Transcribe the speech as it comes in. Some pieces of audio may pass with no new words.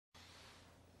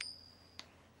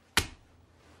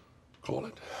Call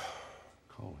it.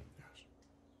 Call it, yes.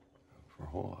 For a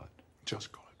whole lot.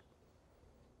 Just call it.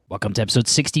 Welcome to episode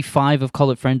 65 of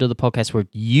Call It Friendo, the podcast where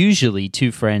usually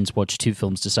two friends watch two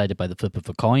films decided by the flip of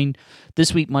a coin.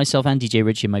 This week, myself, Andy J.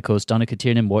 Ritchie, and my co-host Donna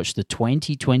Tiernan watched the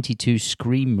 2022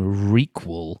 Scream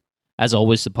requel. As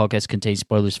always, the podcast contains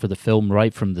spoilers for the film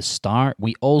right from the start.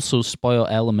 We also spoil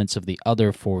elements of the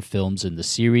other four films in the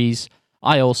series.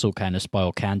 I also kind of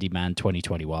spoil Candyman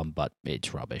 2021, but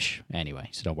it's rubbish. Anyway,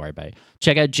 so don't worry about it.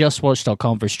 Check out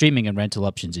justwatch.com for streaming and rental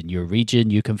options in your region.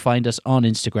 You can find us on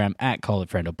Instagram at Call It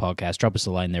Friendo Podcast. Drop us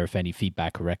a line there if any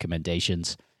feedback or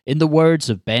recommendations. In the words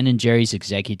of Ben & Jerry's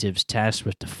executives tasked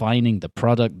with defining the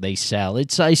product they sell,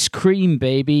 it's ice cream,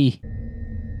 baby.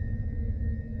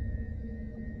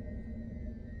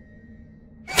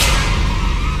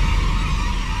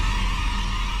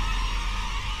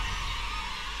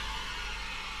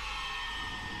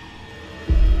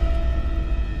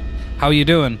 How are you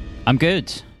doing? I'm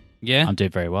good. Yeah? I'm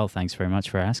doing very well. Thanks very much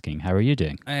for asking. How are you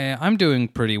doing? I'm doing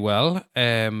pretty well.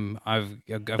 I've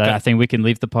got... I think we can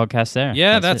leave the podcast there.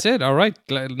 Yeah, that's it. All right.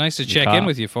 Nice to check in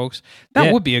with you folks.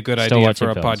 That would be a good idea for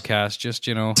a podcast. Just,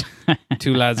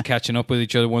 two lads catching up with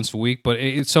each other once a week. But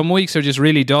some weeks are just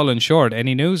really dull and short.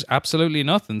 Any news? Absolutely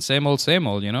nothing. Same old,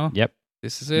 Yep.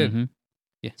 This is it. Mm-hmm.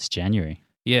 Yeah. It's January.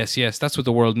 Yes. That's what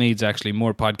the world needs, actually.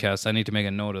 More podcasts. I need to make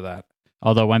a note of that.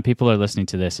 Although when people are listening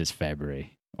to this, it's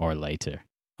February or later.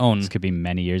 This could be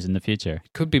many years in the future.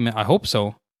 Could be. I hope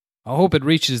so. I hope it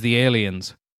reaches the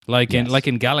aliens, like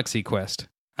in Galaxy Quest,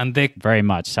 and they very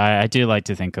much. I do like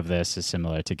to think of this as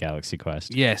similar to Galaxy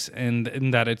Quest. Yes, and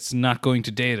in that it's not going to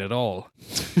date at all.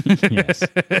 Yes,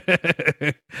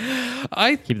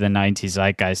 I keep the '90s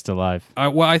zeitgeist alive.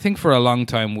 I think for a long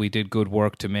time we did good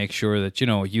work to make sure that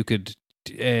you could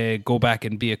go back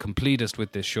and be a completist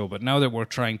with this show, but now that we're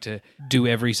trying to do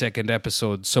every second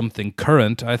episode something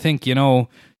current, I think you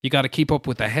got to keep up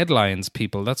with the headlines,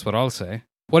 people. That's what I'll say.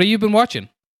 What have you been watching?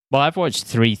 Well, I've watched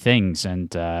three things,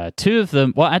 and two of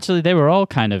them, well, actually, they were all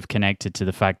kind of connected to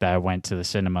the fact that I went to the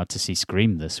cinema to see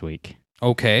Scream this week.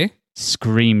 Okay.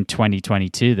 Scream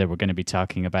 2022 that we're going to be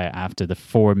talking about after the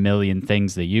 4 million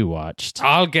things that you watched.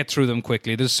 I'll get through them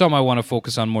quickly. There's some I want to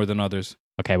focus on more than others.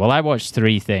 Okay, well, I watched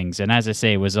three things, and as I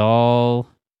say, it was all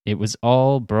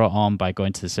brought on by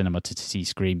going to the cinema to see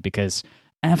Scream, because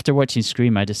after watching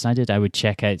Scream, I decided I would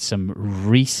check out some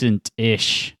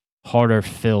recent-ish horror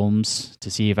films to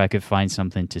see if I could find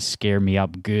something to scare me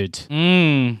up good.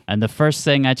 And the first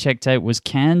thing I checked out was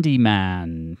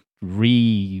Candyman,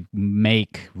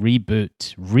 remake,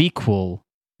 reboot, requel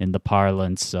in the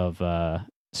parlance of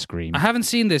Scream. I haven't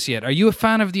seen this yet. Are you a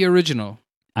fan of the original?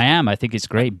 I am. I think it's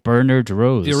great. Bernard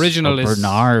Rose. The original is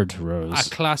Bernard Rose. A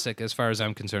classic as far as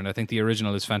I'm concerned. I think the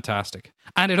original is fantastic.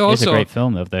 And it also... It's a great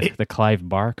film of the Clive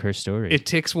Barker story. It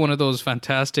ticks one of those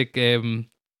fantastic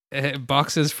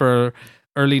boxes for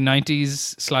early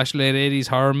 90s / late 80s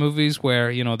horror movies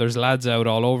where, there's lads out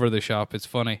all over the shop. It's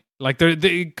funny. Like,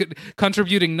 they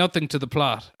contributing nothing to the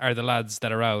plot are the lads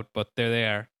that are out, but there they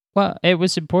are. Well, it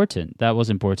was important. That was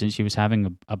important. She was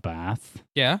having a bath.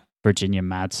 Yeah. Virginia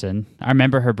Madsen. I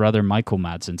remember her brother Michael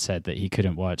Madsen said that he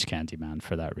couldn't watch Candyman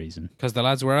for that reason. Because the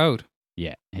lads were out.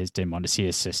 Yeah, he didn't want to see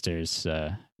his sister's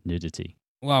nudity.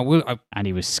 Well, and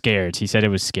he was scared. He said it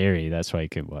was scary. That's why he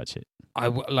couldn't watch it.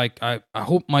 I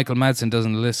hope Michael Madsen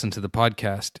doesn't listen to the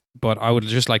podcast, but I would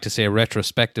just like to say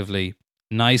retrospectively,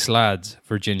 nice lads,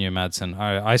 Virginia Madsen.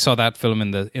 I saw that film in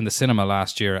the cinema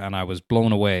last year, and I was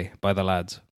blown away by the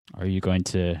lads. Are you going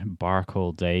to bark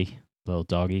all day, little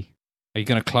doggy? Are you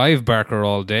going to Clive Barker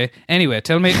all day? Anyway,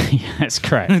 tell me. That's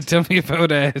correct. tell me about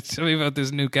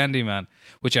this new Candyman,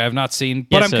 which I have not seen,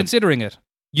 but I'm considering it.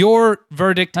 Your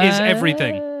verdict is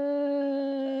everything.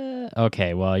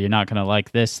 Okay, well, you're not going to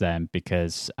like this then,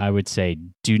 because I would say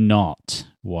do not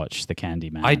watch the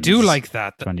Candyman. I do like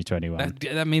that. 2021.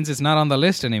 That means it's not on the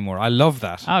list anymore. I love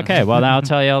that. Okay, well, I'll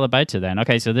tell you all about it then.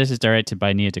 Okay, so this is directed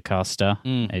by Nia DaCosta.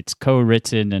 It's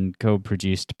co-written and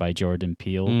co-produced by Jordan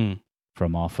Peele.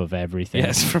 From Off of Everything.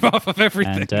 Yes, from Off of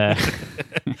Everything.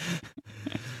 And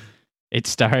it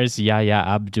stars Yahya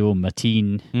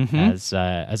Abdul-Mateen as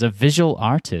a visual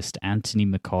artist, Anthony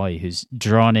McCoy, who's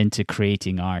drawn into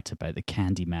creating art about the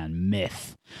Candyman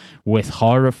myth with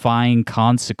horrifying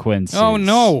consequences. Oh,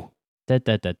 no.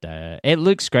 It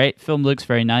looks great. Film looks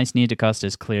very nice. Nia DaCosta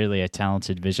is clearly a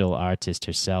talented visual artist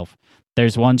herself.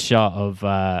 There's one shot of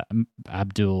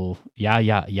Abdul-Mateen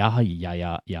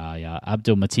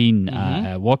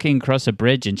walking across a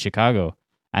bridge in Chicago,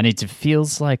 and it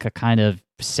feels like a kind of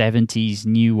 70s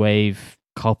new wave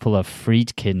Coppola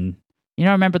Friedkin.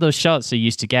 Remember those shots they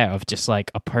used to get of just like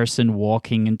a person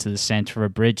walking into the center of a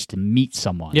bridge to meet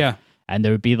someone? Yeah. and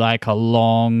there would be like a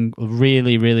long,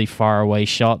 really, really far away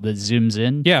shot that zooms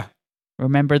in. Yeah.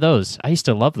 Remember those? I used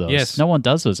to love those. Yes. No one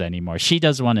does those anymore. She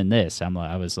does one in this.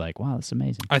 I was like, wow, that's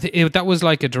amazing. I think that was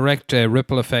like a direct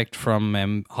ripple effect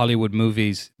from Hollywood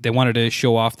movies. They wanted to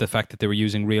show off the fact that they were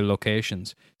using real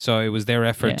locations. So it was their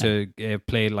effort to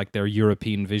play like their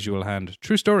European visual hand.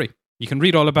 True story. You can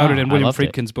read all about it in William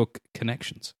Friedkin's book,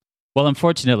 Connections. Well,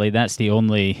 unfortunately, that's the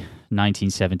only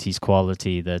 1970s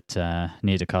quality that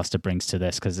Nia DaCosta brings to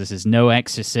this, because this is no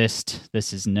Exorcist.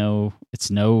 It's no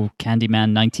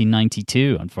Candyman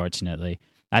 1992, unfortunately.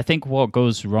 I think what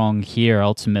goes wrong here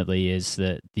ultimately is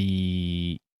that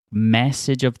the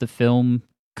message of the film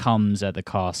comes at the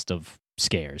cost of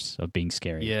scares, of being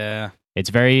scary. Yeah. It's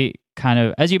very kind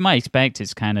of, as you might expect,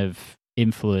 it's kind of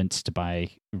influenced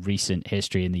by recent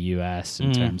history in the US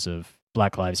in terms of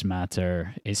Black Lives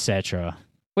Matter, etc.,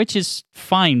 which is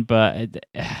fine, but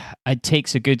it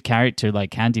takes a good character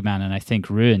like Candyman and I think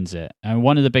ruins it. And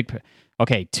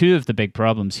two of the big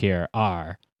problems here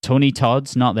are Tony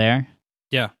Todd's not there.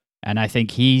 Yeah. And I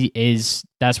think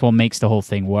that's what makes the whole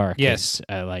thing work. Yes.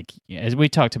 As we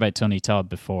talked about Tony Todd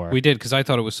before. We did, because I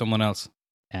thought it was someone else.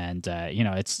 And,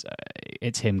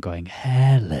 it's him going,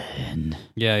 Helen.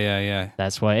 Yeah.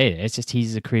 That's why it's just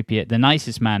he's the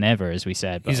nicest man ever, as we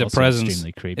said. But he's a also presence.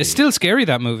 Extremely creepy. It's still scary,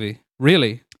 that movie.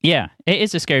 Really. Yeah, it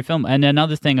is a scary film. And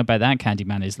another thing about that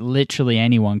Candyman is literally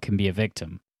anyone can be a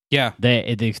victim. Yeah.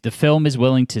 The film is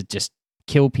willing to just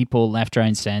kill people left, right,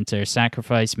 and center,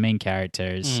 sacrifice main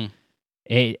characters.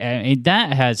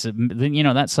 That has,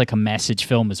 that's like a message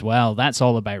film as well. That's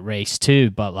all about race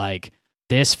too. But like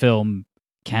this film,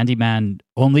 Candyman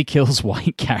only kills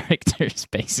white characters,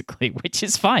 basically, which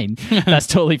is fine. That's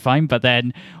totally fine. But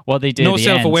then what they do, no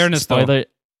self-awareness, though.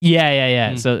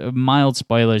 Yeah. So mild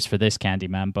spoilers for this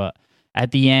Candyman, but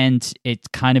at the end,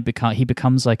 it kind of he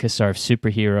becomes like a sort of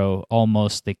superhero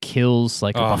almost that kills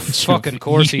like a bunch fucking of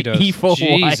course he does. evil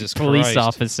Jesus white police Christ.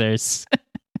 officers.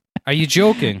 Are you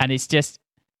joking? And it's just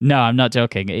no, I'm not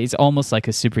joking. It's almost like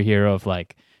a superhero of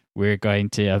like, we're going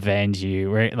to avenge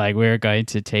you. We're going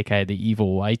to take out the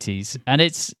evil whiteys, and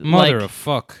it's mother of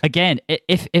fuck. Again,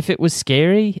 if it was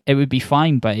scary, it would be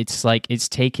fine. But it's like it's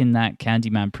taken that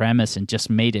Candyman premise and just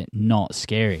made it not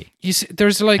scary. You see,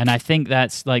 there's like, and I think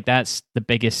that's the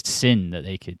biggest sin that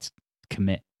they could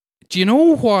commit. Do you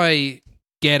know why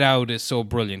Get Out is so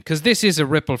brilliant? Because this is a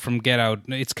ripple from Get Out.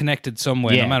 It's connected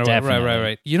somewhere, no matter what.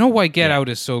 Right. You know why Get Out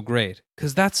is so great?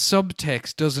 Because that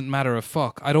subtext doesn't matter a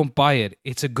fuck. I don't buy it.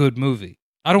 It's a good movie.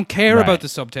 I don't care about the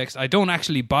subtext. I don't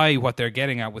actually buy what they're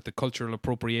getting at with the cultural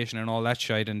appropriation and all that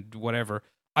shit and whatever.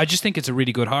 I just think it's a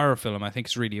really good horror film. I think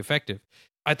it's really effective.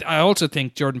 I also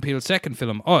think Jordan Peele's second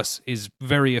film, Us, is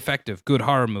very effective. Good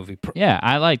horror movie. Yeah,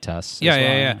 I liked Us.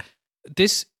 Yeah.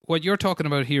 What you're talking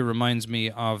about here reminds me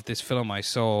of this film I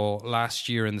saw last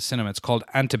year in the cinema. It's called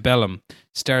Antebellum.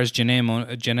 Stars Janelle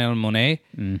Monáe.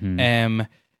 Mm-hmm.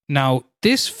 Now,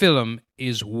 this film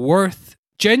is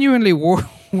genuinely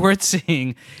worth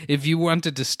seeing if you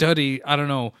wanted to study, I don't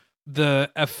know,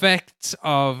 the effects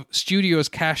of studios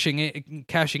cashing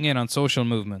in on social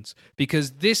movements.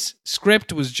 Because this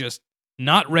script was just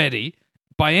not ready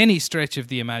by any stretch of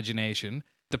the imagination.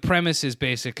 The premise is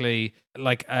basically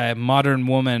like a modern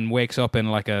woman wakes up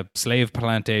in like a slave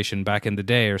plantation back in the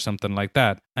day or something like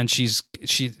that. And she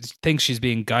thinks she's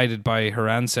being guided by her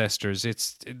ancestors.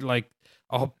 It's like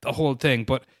a whole thing.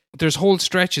 But there's whole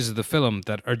stretches of the film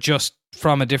that are just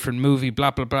from a different movie,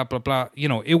 blah, blah, blah, blah, blah. You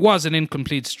know, it was an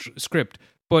incomplete script,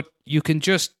 but you can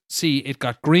just see it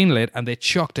got greenlit and they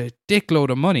chucked a dickload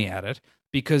of money at it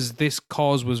because this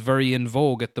cause was very in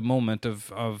vogue at the moment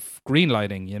of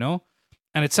greenlighting, you know?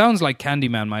 And it sounds like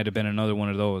Candyman might have been another one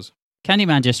of those.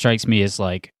 Candyman just strikes me as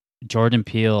like Jordan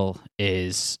Peele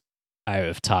is out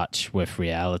of touch with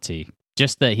reality.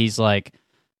 Just that he's like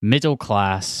middle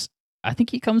class. I think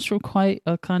he comes from quite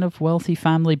a kind of wealthy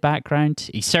family background.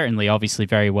 He's certainly obviously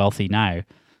very wealthy now.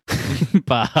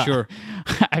 But sure.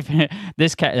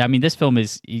 This film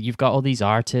is, you've got all these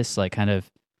artists, like kind of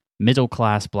middle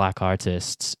class black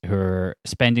artists who are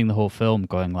spending the whole film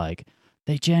going like,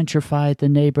 they gentrified the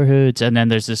neighborhoods, and then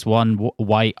there's this one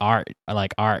white art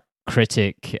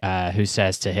critic who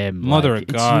says to him, "Mother of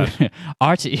God,"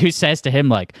 who says to him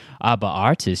like, but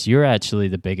artists, you're actually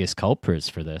the biggest culprits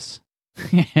for this."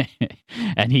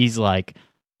 And he's like,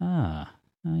 oh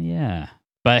yeah.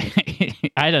 But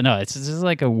I don't know. It's just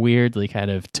like a weirdly kind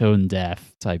of tone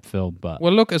deaf type film. But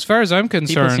well, look, as far as I'm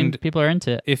concerned, people are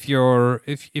into it. If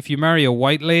you marry a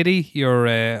white lady, your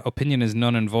opinion is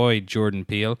none and void, Jordan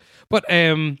Peele. But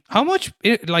how much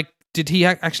did he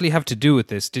actually have to do with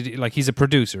this? He's a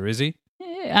producer, is he?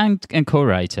 and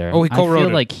co-writer. Oh, he co-wrote I feel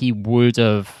it. like he would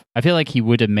have. I feel like he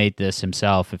would have made this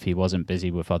himself if he wasn't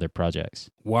busy with other projects.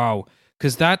 Wow.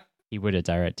 Because that He would have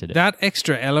directed it.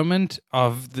 extra element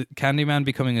of the Candyman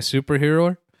becoming a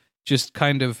superhero just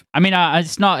kind of... I mean,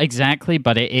 it's not exactly,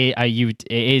 but it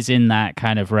is in that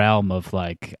kind of realm of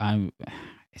like I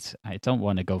don't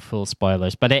want to go full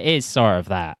spoilers, but it is sort of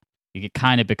that. It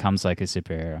kind of becomes like a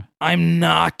superhero. I'm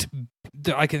not...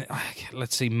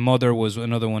 let's see, Mother was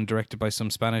another one directed by some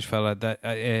Spanish fella. That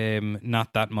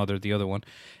not that Mother, the other one.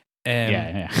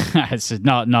 Yeah. It's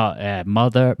not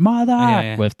mother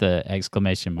Yeah. with the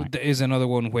exclamation mark. There is another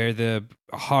one where the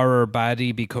horror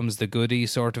baddie becomes the goodie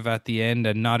sort of at the end,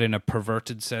 and not in a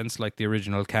perverted sense like the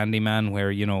original Candyman,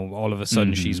 where all of a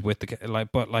sudden she's with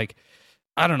but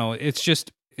I don't know. It's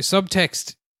just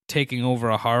subtext taking over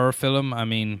a horror film. I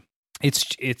mean,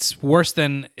 it's worse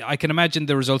than I can imagine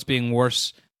the results being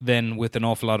worse than with an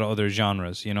awful lot of other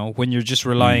genres, when you're just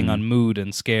relying on mood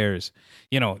and scares,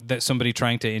 that somebody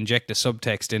trying to inject a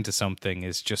subtext into something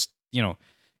is just,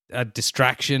 a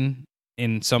distraction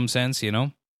in some sense,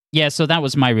 Yeah, so that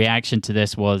was my reaction to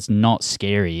this, was not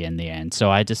scary in the end. So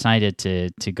I decided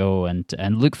to go and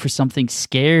look for something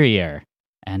scarier.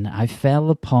 And I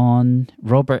fell upon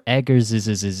Robert Eggers'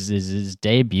 his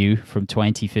debut from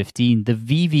 2015, The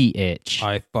VV Itch.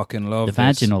 I fucking love The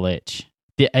Vaginal Itch.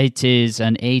 It is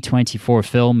an A24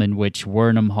 film in which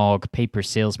Wernham Hogg paper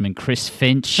salesman Chris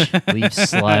Finch leaves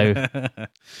Slough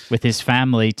with his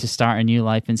family to start a new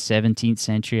life in 17th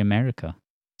century America.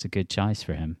 It's a good choice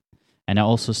for him. And it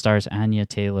also stars Anya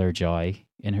Taylor-Joy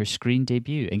in her screen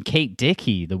debut, and Kate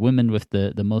Dickie, the woman with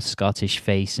the most Scottish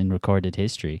face in recorded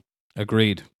history.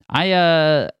 Agreed.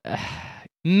 I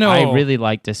really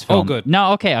like this film. Oh, good.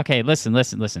 No, okay.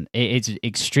 Listen. It's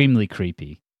extremely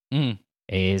creepy. Mm.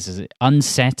 It is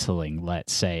unsettling,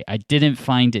 let's say. I didn't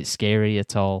find it scary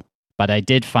at all, but I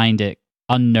did find it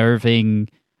unnerving.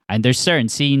 And there's certain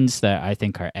scenes that I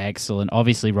think are excellent.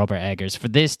 Obviously, Robert Eggers, for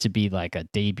this to be like a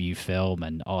debut film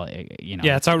and all,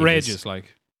 yeah, it's outrageous.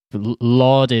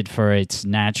 Lauded for its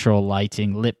natural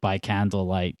lighting, lit by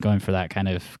candlelight, going for that kind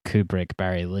of Kubrick,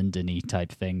 Barry Lyndon-y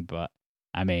type thing. But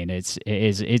I mean, it's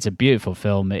a beautiful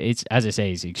film. It's, as I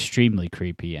say, it's extremely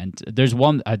creepy. And there's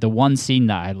the one scene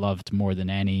that I loved more than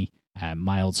any.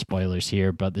 Mild spoilers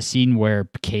here, but the scene where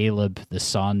Caleb, the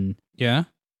son,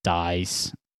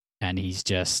 dies, and he's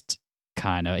just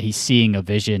he's seeing a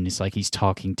vision. It's like he's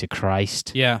talking to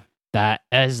Christ. Yeah, that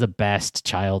is the best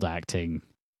child acting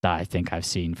that I think I've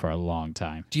seen for a long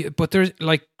time. But there's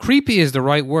creepy is the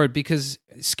right word, because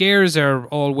scares are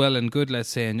all well and good, let's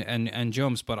say, and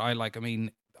jumps. But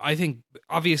I think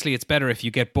obviously it's better if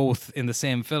you get both in the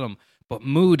same film. But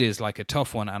mood is a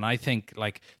tough one, and I think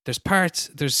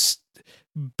there's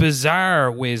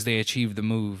bizarre ways they achieve the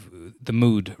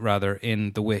mood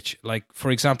in The Witch. Like, for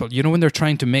example, when they're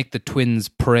trying to make the twins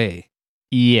pray.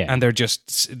 Yeah, and they're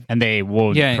just they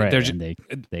won't pray,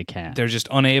 and they can't. They're just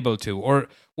unable to. Or,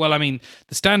 the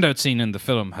standout scene in the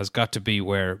film has got to be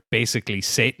where basically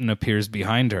Satan appears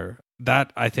behind her.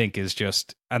 That I think is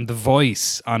just, and the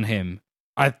voice on him,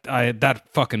 that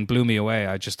fucking blew me away.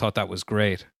 I just thought that was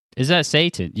great. Is that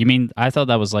Satan? You mean, I thought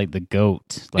that was like the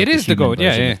goat. It is the goat,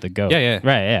 yeah. The goat. Yeah.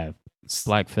 Right, yeah.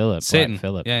 Black Phillip. Satan. Black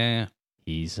Phillip. Yeah.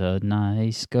 He's a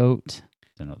nice goat.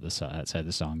 I don't know that's how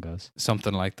the song goes.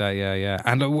 Something like that, yeah.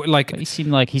 And he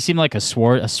seemed like a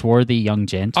swarthy young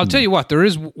gentleman. I'll tell you what,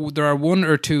 there are one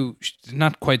or two,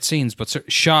 not quite scenes, but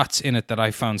shots in it that I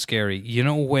found scary.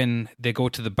 When they go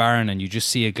to the barn and you just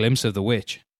see a glimpse of the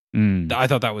witch. I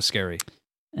thought that was scary.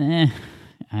 I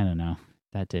don't know.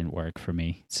 That didn't work for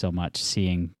me so much,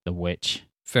 seeing the witch.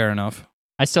 Fair enough.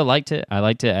 I still liked it.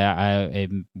 I'll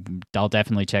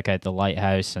definitely check out The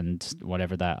Lighthouse and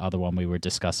whatever that other one we were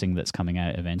discussing that's coming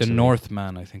out eventually. The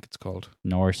Northman, I think it's called.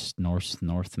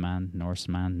 Northman.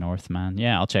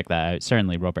 Yeah, I'll check that out.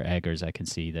 Certainly Robert Eggers, I can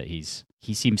see that he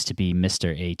seems to be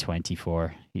Mr.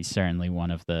 A24. He's certainly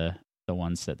one of the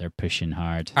ones that they're pushing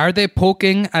hard. Are they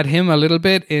poking at him a little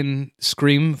bit in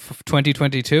Scream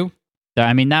 2022?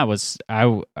 I mean, that was...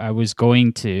 I was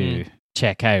going to...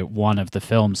 check out one of the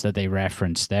films that they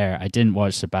referenced there. I didn't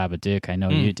watch The Babadook. I know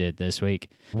you did this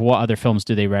week. What other films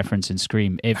do they reference in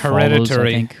Scream? Hereditary, Follows, I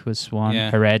think, was one.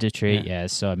 Yeah. Hereditary, yeah.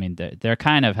 So, I mean, they're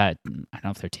kind of I don't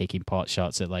know if they're taking pot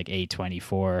shots at like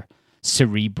A24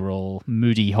 cerebral,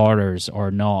 moody horrors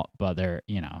or not, but they're,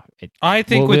 I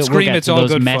think with Scream, it's all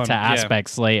good meta fun.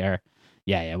 aspects later.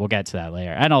 Yeah, we'll get to that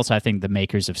later. And also, I think the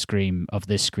makers of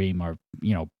this Scream, are,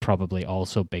 probably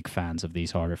also big fans of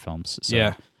these horror films. So,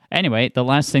 yeah. Anyway, the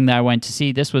last thing that I went to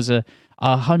see, this was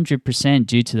 100%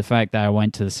 due to the fact that I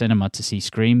went to the cinema to see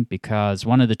Scream, because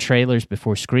one of the trailers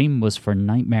before Scream was for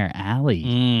Nightmare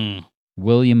Alley,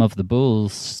 William of the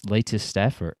Bull's latest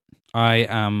effort. I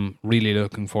am really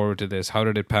looking forward to this. How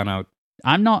did it pan out?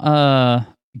 I'm not a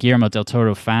Guillermo del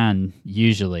Toro fan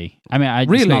usually. I mean,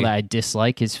 it's not that I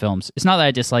dislike his films.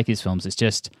 It's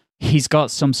just he's got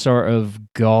some sort of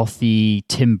gothy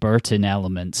Tim Burton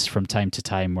elements from time to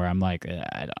time where I'm like,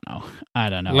 I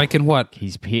don't know. Like in what?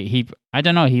 He I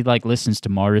don't know. He like listens to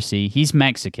Morrissey. He's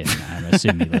Mexican. I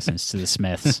assume he listens to the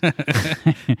Smiths.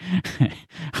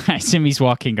 I assume he's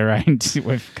walking around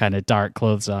with kind of dark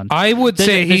clothes on. I would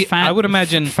say I would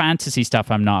imagine fantasy stuff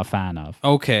I'm not a fan of.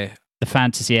 Okay. The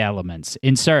fantasy elements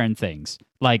in certain things,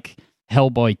 like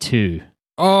Hellboy 2.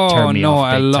 Oh no,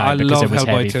 I love Hellboy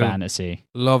Hellboy 2. Fantasy.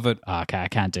 Love it. Okay, I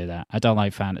can't do that. I don't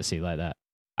like fantasy like that.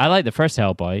 I like the first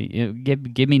Hellboy.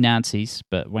 Give me Nazis,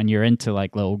 but when you're into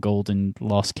like little golden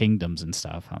lost kingdoms and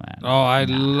stuff, I'm like, I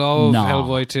love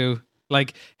Hellboy 2.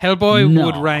 Like Hellboy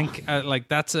would rank like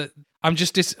that's a. I'm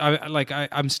just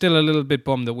I'm still a little bit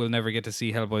bummed that we'll never get to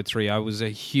see Hellboy 3. I was a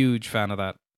huge fan of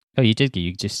that. Oh, you did.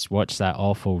 You just watched that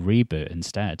awful reboot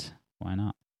instead. Why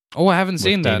not? Oh, I haven't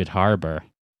seen that. David Harbour.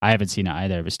 I haven't seen it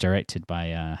either. It was directed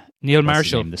by Neil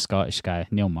Marshall, the Scottish guy.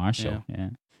 Neil Marshall.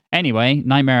 Yeah. Anyway,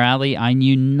 Nightmare Alley. I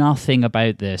knew nothing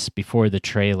about this before the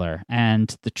trailer,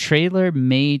 and the trailer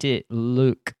made it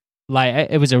look like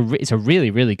it's a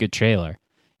really, really good trailer.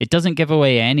 It doesn't give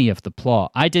away any of the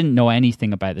plot. I didn't know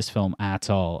anything about this film at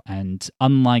all, and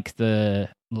unlike the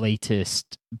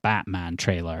latest Batman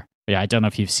trailer. Yeah, I don't know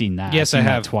if you've seen that. Yes, I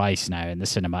have. Twice now in the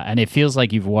cinema, and it feels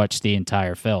like you've watched the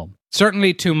entire film.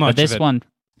 Certainly too much. But this of it. one,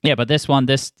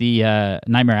 the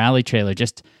Nightmare Alley trailer,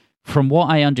 just from what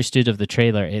I understood of the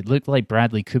trailer, it looked like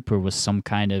Bradley Cooper was some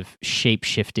kind of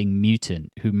shape-shifting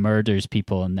mutant who murders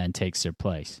people and then takes their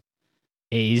place.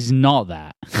 It is not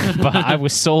that, but I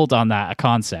was sold on that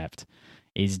concept.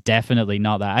 It's definitely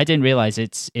not that. I didn't realize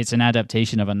it's an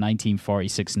adaptation of a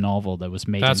 1946 novel that was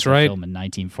made into a film in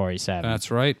 1947.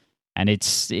 That's right. And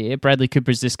it's Bradley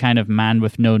Cooper's this kind of man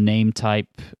with no name type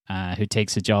who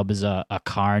takes a job as a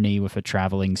carny with a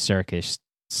traveling circus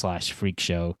 / freak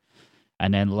show,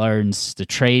 and then learns the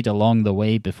trade along the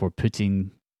way before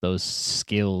putting those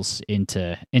skills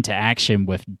into action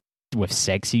with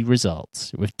sexy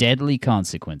results, with deadly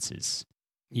consequences.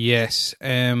 Yes.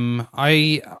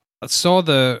 I saw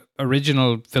the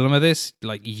original film of this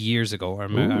like years ago. I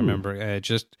remember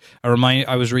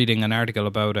I was reading an article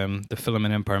about the film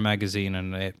in Empire magazine,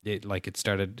 and it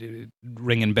started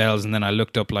ringing bells, and then I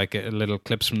looked up like little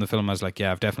clips from the film. I was like,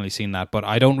 yeah, I've definitely seen that, but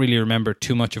I don't really remember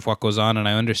too much of what goes on, and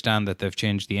I understand that they've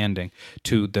changed the ending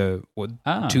to to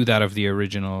that of the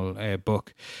original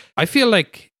book. I feel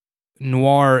like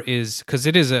noir is, because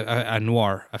it is a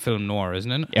noir, a film noir,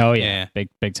 isn't it? Oh yeah.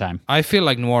 Big time. I feel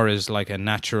like noir is like a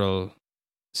natural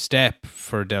step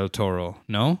for Del Toro.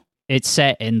 No, it's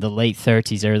set in the late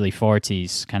 30s, early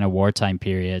 40s, kind of wartime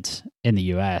period in the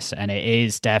US, and it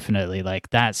is definitely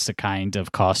like that's the kind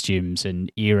of costumes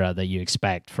and era that you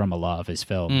expect from a lot of his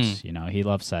films. You know, he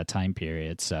loves that time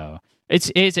period, so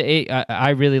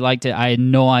I really liked it. I had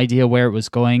no idea where it was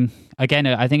going. Again,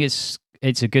 I think it's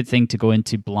a good thing to go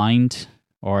into blind,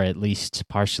 or at least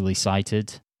partially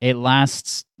sighted. It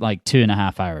lasts like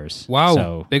 2.5 hours. Wow,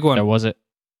 so big one.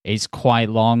 It's quite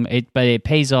long, but it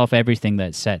pays off everything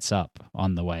that sets up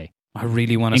on the way. I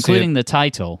really want to see it. Including the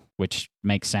title, which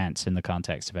makes sense in the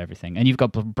context of everything. And you've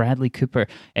got Bradley Cooper.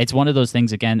 It's one of those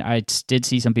things, again, I did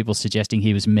see some people suggesting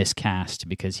he was miscast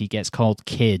because he gets called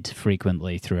kid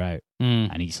frequently throughout,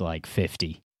 and he's like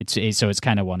 50. So it's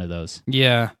kind of one of those.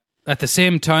 Yeah. At the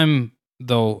same time,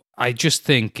 though, I just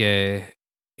think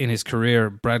in his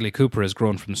career, Bradley Cooper has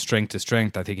grown from strength to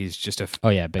strength. I think he's just a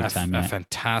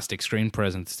fantastic screen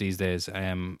presence these days.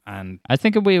 And I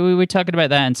think we were talking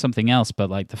about that and something else, but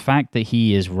like the fact that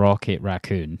he is Rocket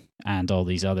Raccoon and all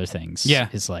these other things,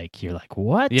 is like, you're like,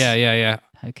 what? Yeah.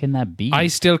 How can that be? I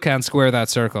still can't square that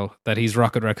circle that he's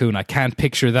Rocket Raccoon. I can't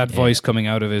picture that voice coming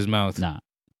out of his mouth. No,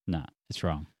 it's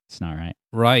wrong. It's not right.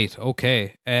 Right,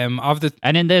 okay. And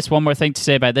in this, one more thing to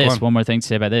say about this. At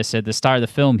the start of the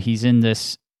film, he's in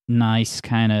this nice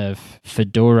kind of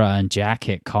fedora and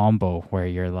jacket combo where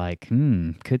you're like,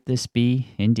 could this be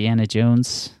Indiana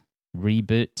Jones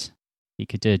reboot? He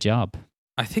could do a job.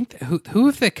 I think who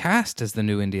have they cast as the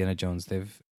new Indiana Jones?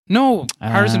 No,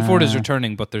 Harrison Ford is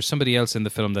returning, but there's somebody else in the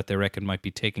film that they reckon might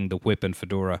be taking the whip and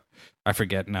fedora. I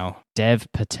forget now. Dev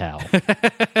Patel.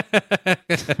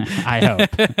 I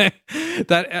hope.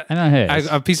 That I know his.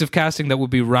 a piece of casting that would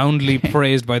be roundly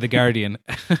praised by The Guardian.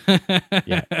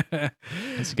 Yeah.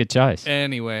 That's a good choice.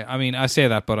 Anyway, I mean, I say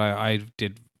that, but I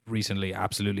did recently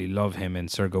absolutely love him in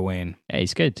Sir Gawain. Yeah,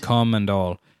 he's good. Come and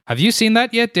all. Have you seen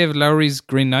that yet, David Lowery's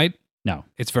Green Knight? No,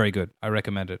 It's very good. I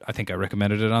recommend it. I think I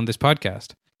recommended it on this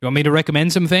podcast. You want me to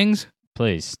recommend some things?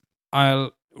 please.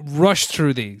 I'll rush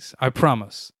through these, I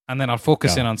promise, and then I'll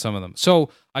focus Go. in on some of them. So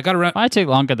I got around. Might take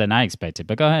longer than I expected,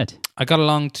 but go ahead. I got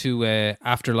along to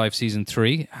Afterlife Season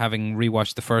 3, having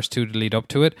rewatched the first two to lead up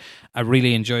to it. I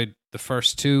really enjoyed the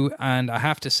first two, and I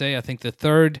have to say, I think the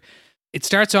third, it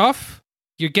starts off,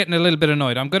 you're getting a little bit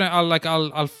annoyed.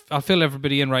 I'll fill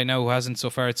everybody in right now who hasn't so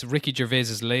far. It's Ricky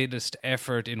Gervais's latest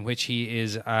effort in which he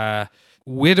is a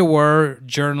widower,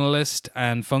 journalist,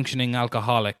 and functioning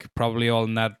alcoholic, probably all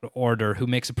in that order, who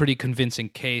makes a pretty convincing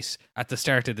case at the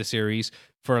start of the series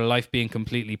for a life being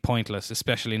completely pointless,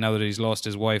 especially now that he's lost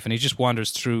his wife, and he just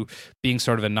wanders through being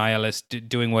sort of a nihilist,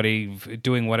 doing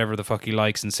whatever the fuck he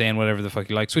likes and saying whatever the fuck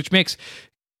he likes, which makes,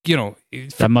 you know,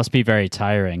 That must be very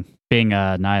tiring. Being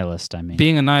a nihilist, I mean.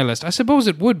 being a nihilist. I suppose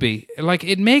it would be. Like,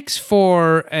 it makes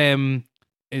for that's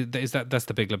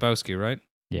the Big Lebowski, right?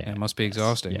 Yeah. It must be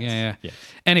exhausting. Yes. Yeah.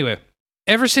 Anyway,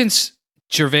 ever since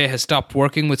Gervais has stopped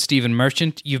working with Stephen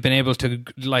Merchant, you've been able to,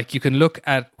 like, you can look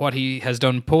at what he has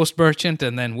done post Merchant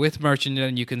and then with Merchant,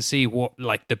 and you can see what,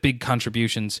 like, the big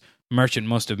contributions Merchant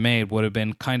must have made would have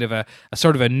been kind of a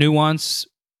sort of a nuance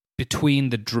between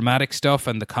the dramatic stuff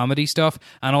and the comedy stuff,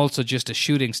 and also just a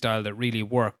shooting style that really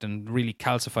worked and really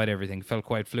calcified everything, felt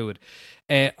quite fluid.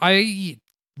 I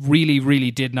really,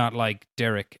 really did not like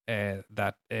Derek,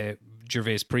 that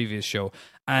Gervais' previous show,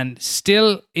 and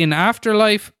still in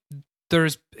Afterlife,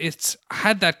 it's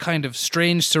had that kind of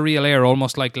strange, surreal air,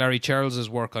 almost like Larry Charles's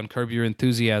work on Curb Your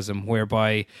Enthusiasm,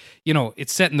 whereby, you know,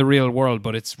 it's set in the real world,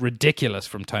 but it's ridiculous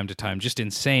from time to time, just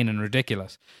insane and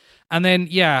ridiculous. And then,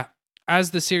 yeah,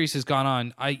 as the series has gone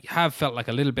on, I have felt like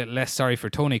a little bit less sorry for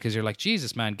Tony, because you're like,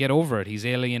 Jesus, man, get over it. He's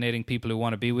alienating people who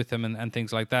want to be with him and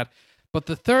things like that. But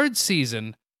the third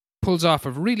season pulls off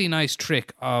a really nice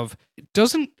trick of, it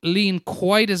doesn't lean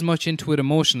quite as much into it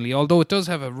emotionally, although it does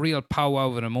have a real powwow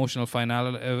of an emotional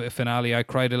finale. I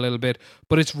cried a little bit,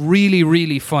 but it's really,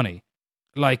 really funny.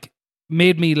 Like,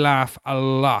 made me laugh a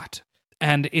lot.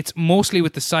 And it's mostly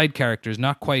with the side characters,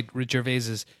 not quite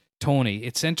Gervais's Tony.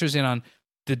 It centers in on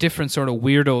the different sort of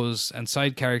weirdos and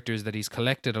side characters that he's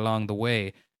collected along the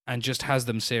way, and just has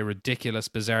them say ridiculous,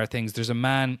 bizarre things. There's a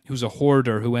man who's a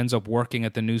hoarder who ends up working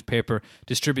at the newspaper,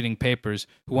 distributing papers,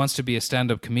 who wants to be a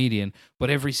stand-up comedian, but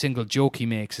every single joke he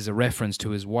makes is a reference to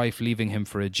his wife leaving him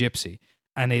for a gypsy.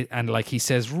 And like he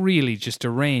says really just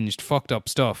deranged, fucked up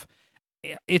stuff.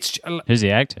 It's Who's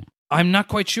the actor? I'm not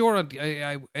quite sure.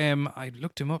 I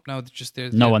looked him up now. Just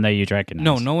there. No one that you'd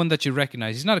recognize. No one that you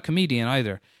recognize. He's not a comedian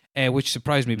either. Which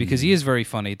surprised me because he is very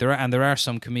funny. There are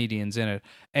some comedians in it.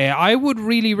 I would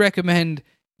really recommend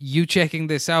you checking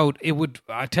this out.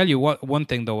 I tell you what. One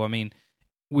thing though, I mean,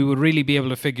 we would really be able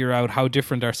to figure out how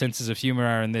different our senses of humor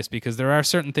are in this, because there are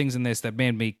certain things in this that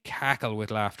made me cackle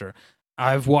with laughter.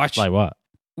 I've watched, Like what?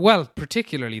 well,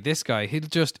 particularly this guy.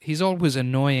 He's always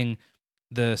annoying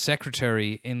the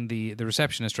secretary in the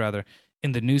receptionist rather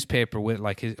in the newspaper with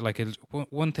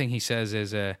one thing he says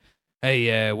is,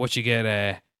 "Hey, what you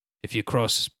get? If you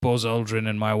cross Buzz Aldrin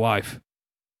and my wife,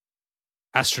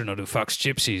 astronaut who fucks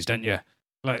gypsies, don't you?"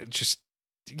 Like, just,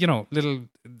 you know, little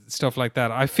stuff like that.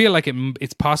 I feel like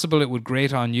it's possible it would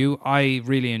grate on you. I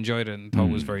really enjoyed it and thought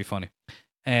it was very funny.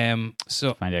 So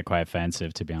I find it quite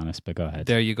offensive, to be honest, but go ahead.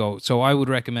 there you go. So I would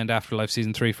recommend Afterlife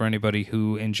Season 3 for anybody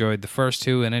who enjoyed the first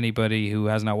two, and anybody who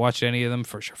has not watched any of them,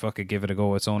 for sure, fuck it, give it a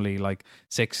go. It's only like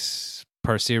 6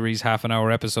 per series, half-an-hour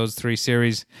episodes, 3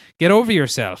 series. Get over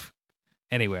yourself.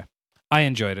 Anyway, I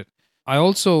enjoyed it. I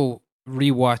also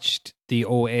rewatched the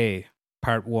OA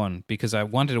Part 1 because I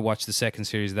wanted to watch the second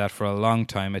series of that for a long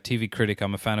time. A TV critic,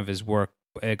 I'm a fan of his work.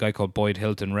 A guy called Boyd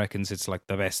Hilton reckons it's like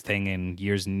the best thing in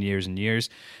years and years and years.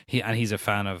 He's a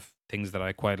fan of things that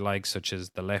I quite like, such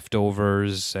as The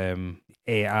Leftovers,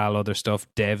 AL, other stuff.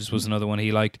 Devs was another one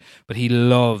he liked, but he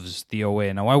loves the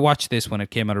OA. Now, I watched this when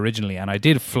it came out originally, and I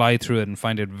did fly through it and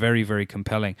find it very, very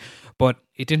compelling, but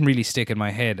it didn't really stick in my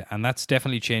head, and that's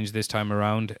definitely changed this time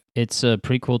around. It's a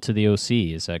prequel to the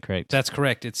OC, is that correct? That's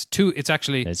correct. It's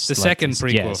actually the like second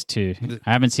prequel. Yeah, it's two.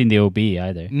 I haven't seen the OB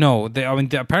either. No,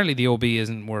 apparently the OB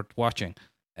isn't worth watching.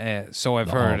 So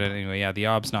I've heard. Anyway, yeah, the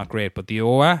OB's not great, but the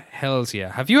OA, hells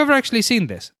yeah. Have you ever actually seen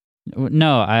this?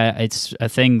 No, it's a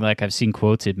thing like I've seen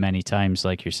quoted many times,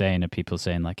 like you're saying, of people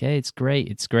saying like, "Hey, it's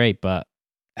great," but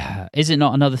is it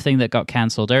not another thing that got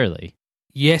cancelled early?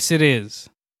 Yes, it is.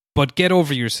 But get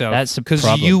over yourself. That's a because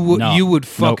problem. you would Nope.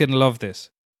 fucking love this.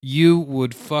 You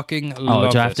would fucking love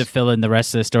Oh, do I have this. to fill in the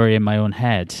rest of the story in my own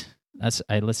head?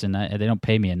 Listen. They don't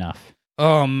pay me enough.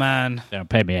 Oh man. They don't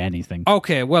pay me anything.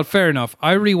 Okay, well, fair enough.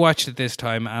 I rewatched it this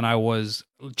time, and I was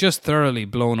just thoroughly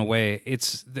blown away.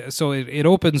 It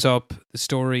opens up. The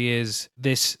story is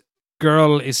this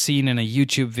girl is seen in a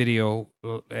YouTube video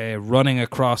running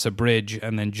across a bridge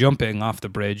and then jumping off the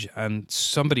bridge, and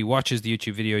somebody watches the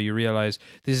YouTube video. You realize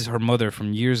this is her mother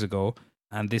from years ago,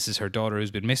 and this is her daughter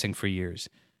who's been missing for years.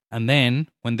 And then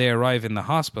when they arrive in the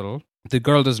hospital, the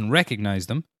girl doesn't recognize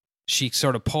them. She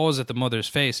sort of paws at the mother's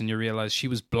face, and you realize she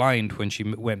was blind when she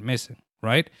went missing,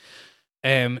 right?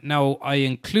 Now, I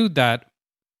include that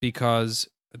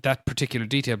particular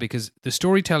detail because the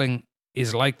storytelling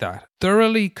is like that.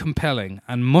 Thoroughly compelling,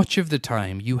 and much of the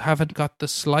time, you haven't got the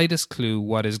slightest clue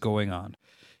what is going on.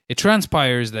 It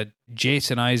transpires that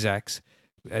Jason Isaacs,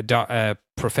 a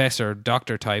professor,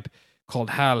 doctor type,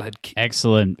 called Hal had...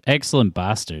 Excellent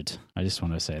bastard. I just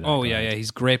want to say that. Oh, yeah, he's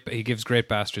great. He gives great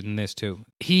bastard in this, too.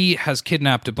 He has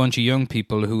kidnapped a bunch of young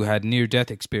people who had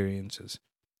near-death experiences,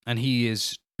 and he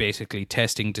is basically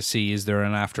testing to see is there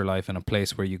an afterlife and a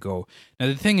place where you go. Now,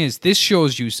 the thing is, this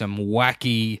shows you some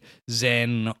wacky,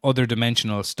 zen,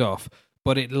 other-dimensional stuff,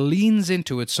 but it leans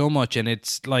into it so much, and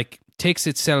it's like takes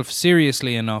itself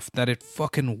seriously enough that it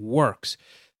fucking works.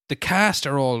 The cast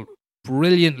are all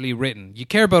brilliantly written. You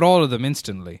care about all of them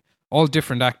instantly. All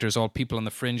different actors, all people on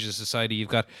the fringe of society. You've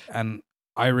got an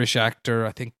Irish actor,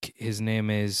 I think his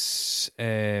name is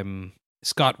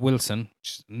Scott Wilson, which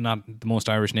is not the most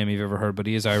Irish name you've ever heard, but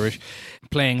he is Irish,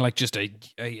 playing like just a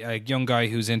young guy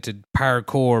who's into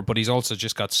parkour, but he's also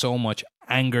just got so much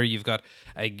anger. You've got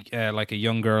like a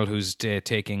young girl who's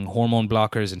taking hormone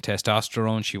blockers and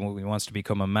testosterone. She wants to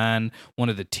become a man. One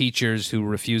of the teachers who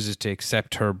refuses to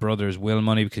accept her brother's will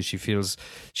money because she feels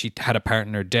she had a part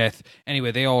in her death.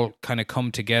 Anyway, they all kind of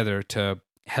come together to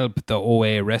help the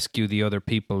OA rescue the other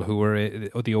people who were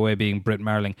the OA being Brit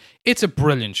Marling. It's a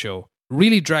brilliant show.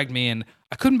 Really dragged me in.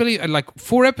 I couldn't believe, like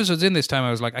 4 episodes in this time,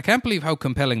 I was like, I can't believe how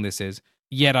compelling this is.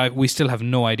 Yet we still have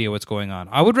no idea what's going on.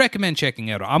 I would recommend checking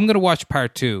it out. I'm going to watch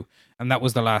part 2, and that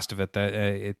was the last of it.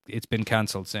 It's been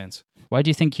cancelled since. Why do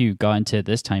you think you got into it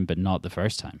this time but not the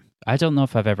first time? I don't know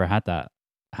if I've ever had that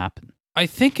happen. I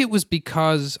think it was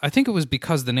because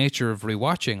the nature of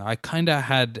rewatching. I kind of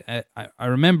had. I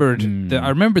remembered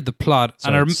the plot,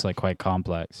 So and it's like quite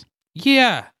complex.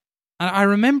 Yeah. And I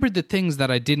remembered the things that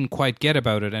I didn't quite get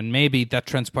about it, and maybe that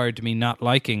transpired to me not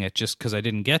liking it just because I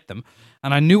didn't get them.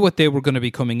 And I knew what they were going to be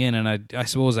coming in, and I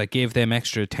suppose I gave them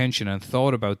extra attention and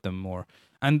thought about them more.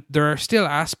 And there are still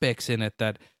aspects in it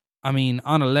that, I mean,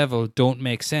 on a level don't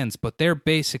make sense, but they're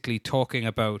basically talking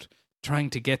about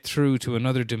trying to get through to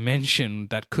another dimension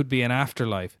that could be an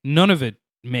afterlife. None of it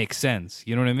makes sense,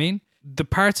 you know what I mean? The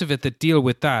parts of it that deal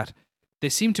with that, they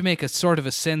seem to make a sort of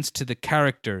a sense to the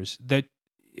characters that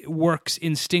works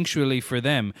instinctually for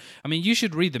them. I mean, you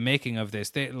should read the making of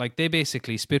this. They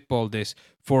basically spitballed this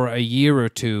for a year or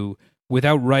two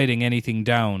without writing anything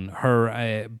down.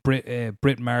 Her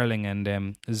Brit Marling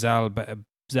and Zal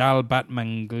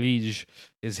Batmanglij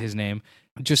is his name.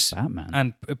 Just Batman.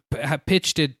 And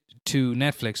pitched it to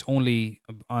Netflix only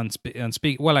on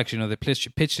speak. Well, actually, no, they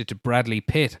pitched it to Bradley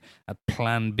Pitt at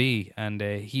Plan B, and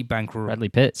he bankrolled. Bradley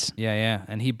Pitts. Yeah,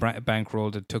 and he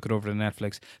bankrolled it, took it over to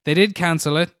Netflix. They did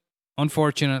cancel it,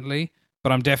 unfortunately,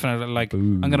 but I'm definitely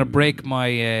I'm going to break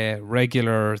my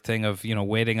regular thing of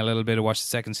waiting a little bit to watch the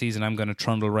second season. I'm going to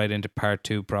trundle right into part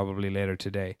 2 probably later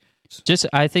today.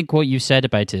 I think what you said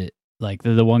about it, like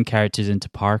the one character's into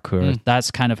parkour,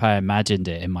 that's kind of how I imagined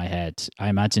it in my head. I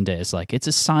imagined it as like, it's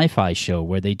a sci-fi show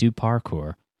where they do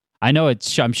parkour. I know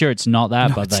I'm sure it's not that,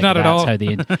 No, but it's like, not at that's all. how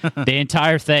the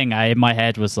entire thing in my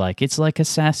head was like, it's like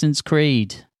Assassin's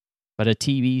Creed, but a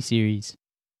TV series.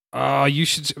 Oh, you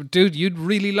should, dude, you'd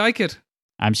really like it.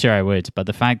 I'm sure I would, but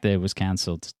the fact that it was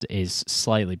cancelled is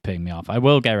slightly putting me off. I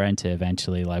will get around to it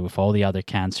eventually, like with all the other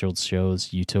cancelled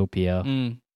shows, Utopia,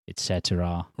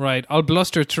 etc. Right, I'll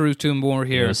bluster through 2 more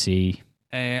here. We'll see.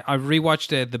 I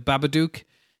rewatched The Babadook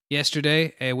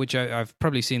yesterday, which I've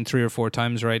probably seen 3 or 4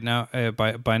 times right now.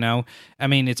 By now, I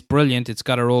mean, it's brilliant. It's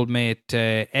got our old mate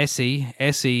Essie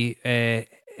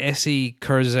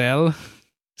Kurzel.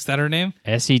 Is that her name?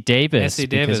 Essie Davis. Essie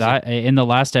Davis. Because in the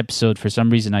last episode, for some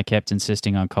reason, I kept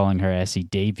insisting on calling her Essie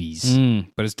Davies.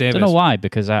 But it's Davis. I don't know why,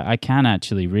 because I can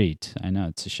actually read. I know,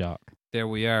 it's a shock. There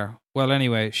we are. Well,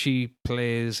 anyway, she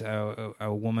plays a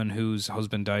woman whose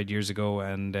husband died years ago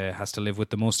and has to live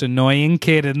with the most annoying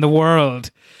kid in the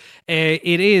world.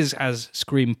 It is, as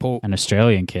Scream An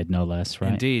Australian kid, no less,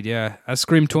 right? Indeed, yeah. As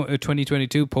Scream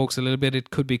 2022 pokes a little bit, it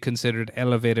could be considered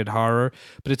elevated horror,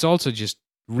 but it's also just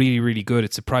really, really good.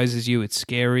 It surprises you. It's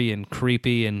scary and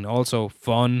creepy and also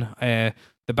fun. The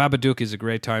Babadook is a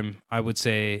great time, I would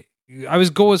say. I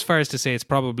would go as far as to say it's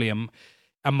probably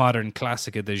a modern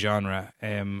classic of the genre.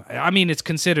 I mean, it's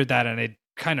considered that, and it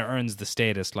kind of earns the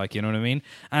status, like, you know what I mean?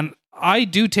 And I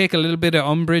do take a little bit of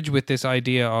umbrage with this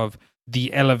idea of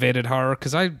the elevated horror,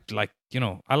 because I like, you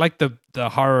know, I like the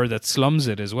horror that slums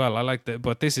it as well.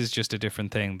 But this is just a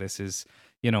different thing. This is,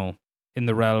 you know, in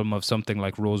the realm of something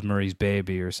like Rosemary's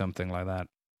Baby or something like that.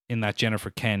 In that Jennifer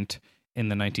Kent in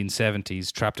the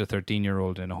 1970s trapped a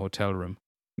 13-year-old in a hotel room.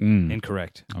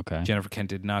 Incorrect. Okay. Jennifer Kent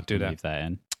did not do that. Leave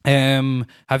that in.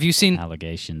 Have you seen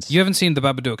allegations? You haven't seen The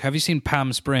Babadook. Have you seen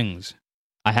Palm Springs?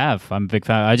 I have. I'm a big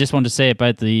fan. I just wanted to say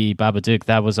about the Babadook,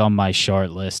 that was on my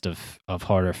short list of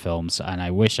horror films, and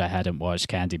I wish I hadn't watched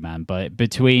Candyman. But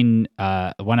between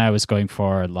when I was going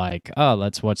for like, oh,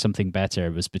 let's watch something better,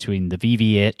 it was between the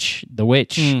VVH, The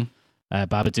Witch,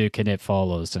 Babadook, and It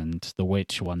Follows, and The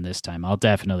Witch won this time. I'll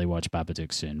definitely watch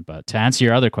Babadook soon. But to answer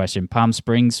your other question, Palm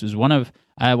Springs was one of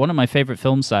my favorite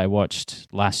films that I watched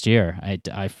last year.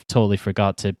 I totally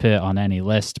forgot to put it on any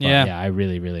list, but yeah, I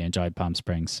really, really enjoyed Palm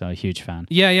Springs. So a huge fan.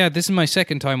 Yeah. This is my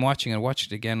second time watching it. I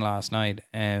watched it again last night.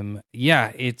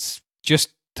 Yeah, it's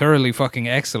just thoroughly fucking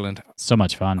excellent. So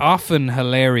much fun. Often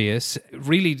hilarious.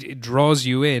 Really it draws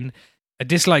you in. I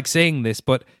dislike saying this,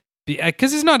 but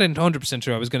because it's not 100%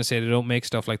 true. I was going to say they don't make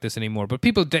stuff like this anymore, but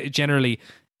people generally,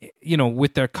 you know,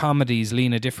 with their comedies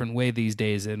lean a different way these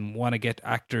days and want to get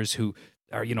actors who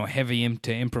are, you know, heavy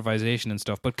into improvisation and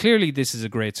stuff. But clearly this is a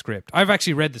great script. I've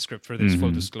actually read the script for this,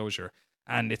 full disclosure,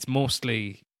 and it's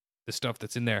mostly the stuff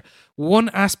that's in there. One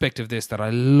aspect of this that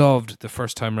I loved the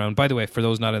first time around, by the way, for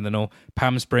those not in the know,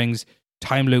 Palm Springs,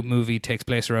 time loop movie, takes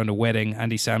place around a wedding.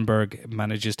 Andy Samberg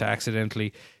manages to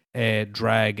accidentally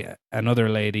drag another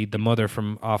lady, the mother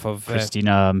from off of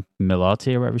Christina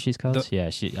Milioti or whatever she's called.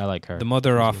 I like her. The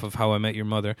mother off of How I Met Your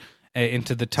Mother,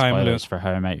 into the time Spoilers loop for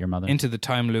How I Met Your Mother. Into the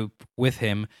time loop with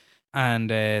him, and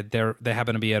they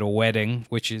happen to be at a wedding,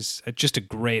 which is just a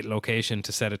great location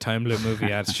to set a time loop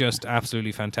movie at. It's just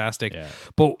absolutely fantastic. Yeah.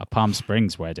 But a Palm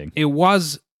Springs wedding. It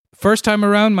was first time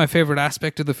around my favorite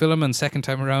aspect of the film, and second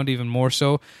time around even more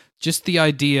so. Just the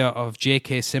idea of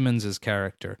J.K. Simmons'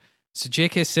 character. So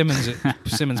J.K.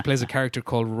 Simmons plays a character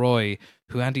called Roy,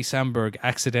 who Andy Samberg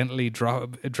accidentally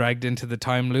dragged into the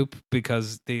time loop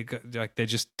because they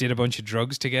just did a bunch of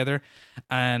drugs together,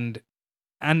 and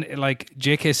like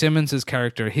J.K. Simmons'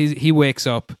 character, he wakes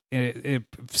up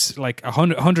like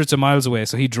hundreds of miles away,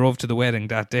 so he drove to the wedding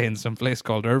that day in some place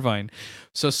called Irvine.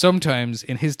 So sometimes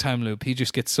in his time loop, he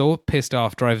just gets so pissed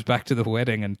off, drives back to the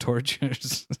wedding and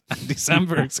tortures Andy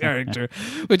Samberg's character,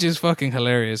 which is fucking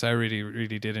hilarious. I really,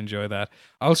 really did enjoy that.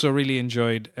 I also really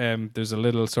enjoyed, there's a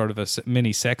little sort of a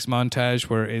mini sex montage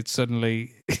where it's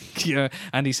suddenly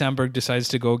Andy Samberg decides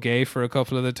to go gay for a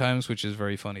couple of the times, which is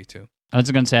very funny too. I was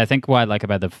going to say, I think what I like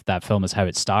about that film is how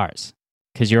it starts,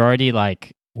 because you're already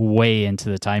like way into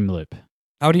the time loop.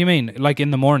 How do you mean? Like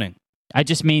in the morning? I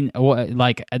just mean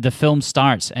like the film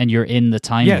starts and you're in the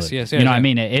time loop. Yes. You know what I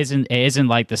mean? It isn't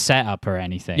like the setup or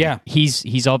anything. Yeah.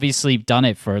 He's obviously done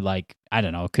it for like, I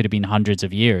don't know, it could have been hundreds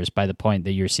of years by the point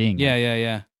that you're seeing it.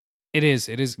 Yeah. It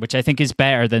is. Which I think is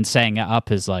better than setting it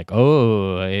up as like,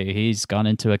 oh, he's gone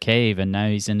into a cave and now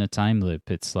he's in a time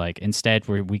loop. It's like, instead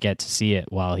we get to see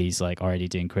it while he's like already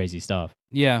doing crazy stuff.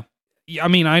 Yeah. I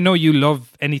mean, I know you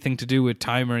love anything to do with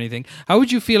time or anything. How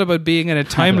would you feel about being in a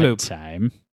time loop?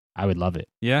 Time? I would love it.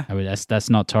 Yeah? I would. That's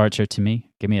not torture to me.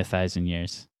 Give me 1,000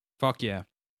 years. Fuck yeah.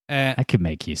 I could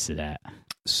make use of that.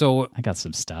 So I got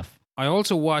some stuff. I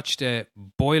also watched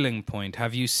Boiling Point.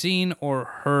 Have you seen or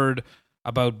heard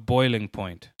about Boiling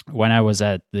Point? When I was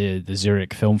at the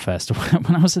Zurich Film Festival,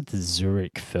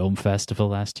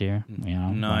 last year, you know,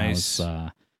 nice. When I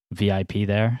was VIP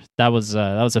there. That was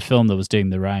a film that was doing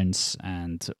the rounds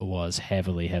and was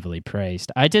heavily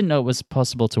praised. I didn't know it was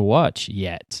possible to watch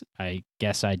yet. I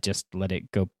guess I just let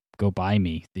it go by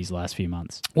me these last few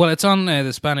months. Well, it's on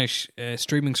the Spanish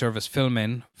streaming service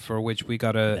Filmin, for which we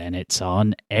got a... Then it's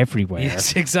on everywhere.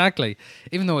 Yes, exactly.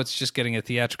 Even though it's just getting a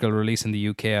theatrical release in the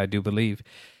UK, I do believe.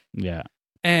 Yeah.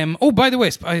 Oh, by the way,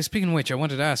 speaking of which, I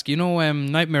wanted to ask, you know,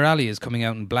 Nightmare Alley is coming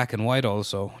out in black and white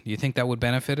also. Do you think that would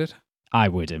benefit it? I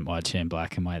wouldn't watch it in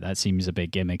black and white. That seems a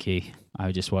bit gimmicky. I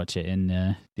would just watch it in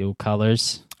the old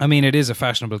colors. I mean, it is a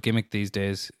fashionable gimmick these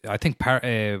days. I think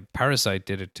Parasite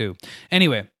did it too.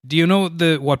 Anyway, do you know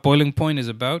what Boiling Point is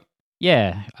about?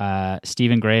 Yeah,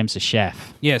 Stephen Graham's a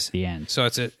chef. Yes. The end. So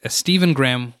it's a Stephen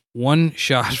Graham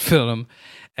one-shot film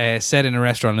set in a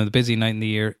restaurant on a busy night in the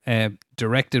year,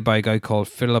 directed by a guy called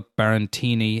Philip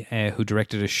Barantini, who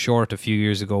directed a short a few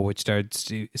years ago, which starred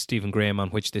Stephen Graham, on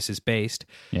which this is based.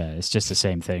 Yeah, it's just the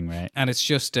same thing, right? And it's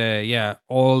just,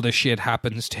 all the shit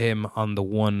happens to him on the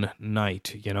one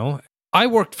night, you know? I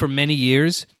worked for many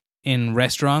years in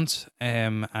restaurants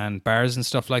and bars and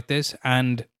stuff like this,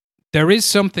 and there is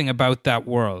something about that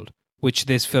world which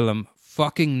this film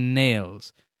fucking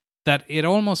nails, that it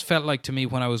almost felt like to me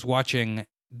when I was watching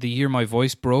The Year My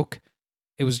Voice Broke.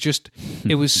 It was just,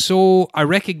 it was so, I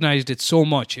recognized it so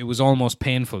much, it was almost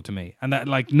painful to me. And that,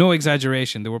 like, no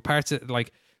exaggeration, there were parts of,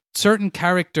 like, certain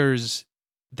characters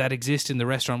that exist in the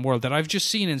restaurant world that I've just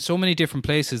seen in so many different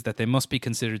places that they must be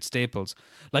considered staples.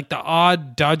 Like the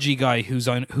odd, dodgy guy who's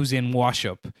in Wash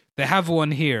Up. They have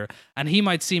one here, and he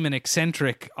might seem an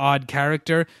eccentric, odd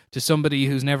character to somebody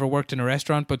who's never worked in a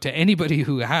restaurant, but to anybody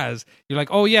who has, you're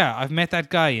like, oh yeah, I've met that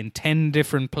guy in 10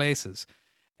 different places.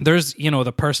 There's,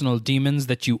 the personal demons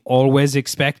that you always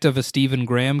expect of a Stephen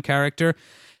Graham character.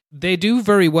 They do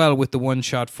very well with the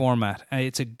one-shot format.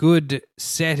 It's a good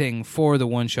setting for the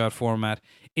one-shot format.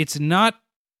 It's not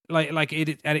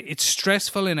it's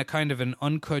stressful in a kind of an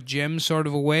uncut gem sort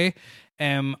of a way.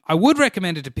 I would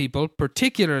recommend it to people,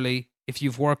 particularly if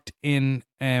you've worked in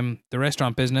the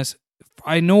restaurant business.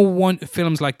 I know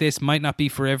films like this might not be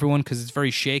for everyone because it's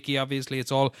very shaky, obviously.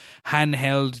 It's all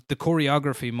handheld. The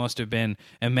choreography must have been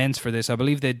immense for this. I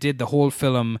believe they did the whole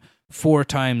film 4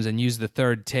 times and used the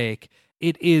third take.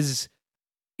 It is,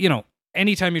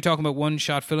 anytime you're talking about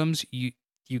one-shot films, you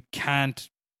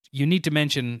need to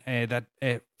mention that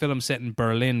film set in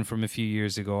Berlin from a few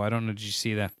years ago. I don't know, did you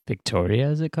see that? Victoria,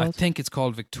 is it called? I think it's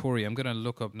called Victoria. I'm going to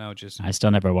look up now just. I still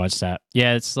never watched that.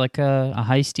 Yeah, it's like a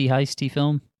heisty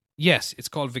film. Yes, it's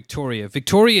called Victoria.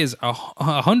 Victoria is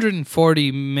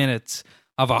 140 minutes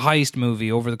of a heist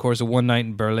movie over the course of one night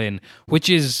in Berlin, which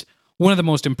is one of the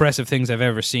most impressive things I've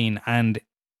ever seen, and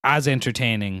as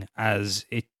entertaining as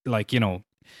it,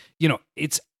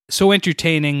 it's so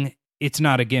entertaining, it's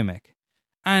not a gimmick.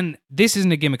 And this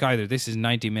isn't a gimmick either. This is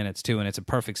 90 minutes too, and it's a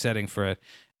perfect setting for it.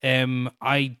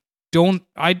 I don't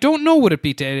know what it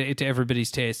be to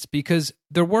everybody's tastes, because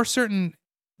there were certain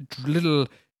little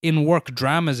in-work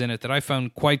dramas in it that I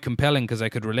found quite compelling because I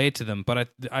could relate to them. But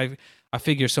I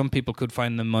figure some people could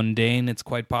find them mundane. It's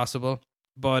quite possible.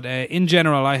 But in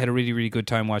general, I had a really, really good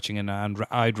time watching it, and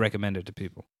I'd recommend it to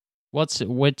people.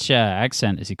 Which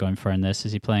accent is he going for in this?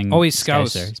 Is he playing? Oh, he's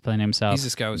Scouse. He's playing himself. He's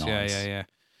a Scouse. Nice. Yeah.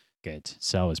 Good.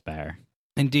 So is better.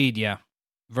 Indeed, yeah.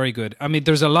 Very good. I mean,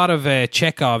 there's a lot of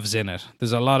Chekhovs in it.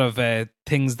 There's a lot of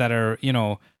things that are,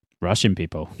 Russian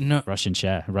people. No. Russian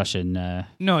chef. Russian.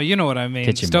 No, you know what I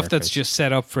mean. Stuff workers. That's just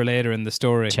set up for later in the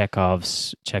story.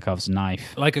 Chekhov's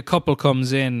knife. Like a couple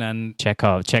comes in and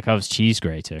Chekhov's cheese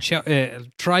grater.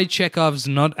 Try Chekhov's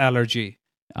nut allergy.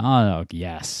 Oh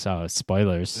yes. So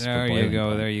spoilers. There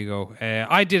you go.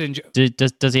 I did enjoy.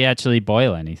 Does he actually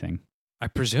boil anything? I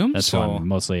presume That's so. what I'm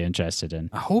mostly interested in.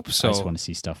 I hope so. I just want to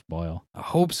see stuff boil. I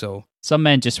hope so. Some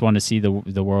men just want to see the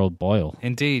world boil.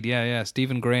 Indeed, yeah.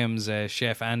 Stephen Graham's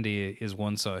Chef Andy is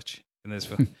one such in this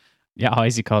film. Yeah, how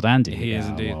is he called Andy? He is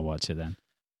indeed. I'll watch it then.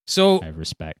 So I have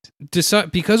respect.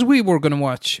 Because we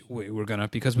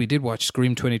did watch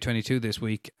Scream 2022 this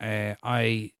week.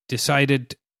 I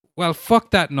decided, well,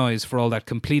 fuck that noise for all that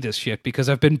completist shit, because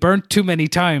I've been burnt too many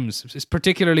times,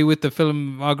 particularly with the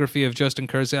filmography of Justin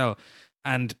Kurzel,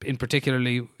 and in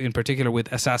particular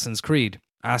with Assassin's Creed,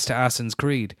 Assassin's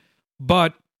Creed.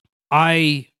 But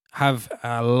I have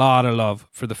a lot of love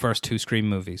for the first 2 Scream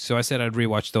movies, so I said I'd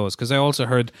rewatch those, because I also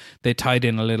heard they tied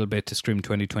in a little bit to Scream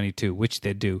 2022, which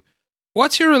they do.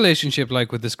 What's your relationship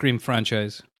like with the Scream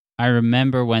franchise? I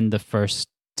remember when the first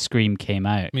Scream came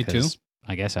out. Me too.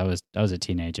 I guess I was a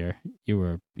teenager. You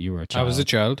were a child. I was a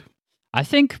child. I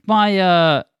think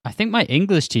my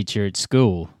English teacher at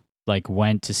school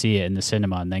went to see it in the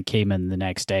cinema and then came in the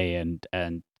next day and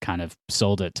kind of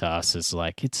sold it to us as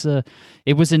like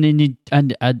it was an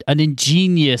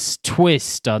ingenious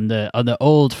twist on the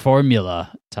old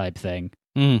formula type thing.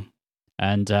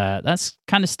 And that's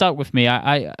kind of stuck with me.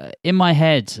 I in my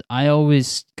head I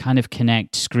always kind of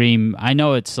connect Scream. I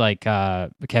know it's like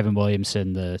Kevin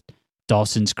Williamson, the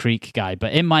Dawson's Creek guy,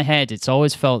 but in my head it's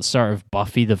always felt sort of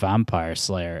Buffy the Vampire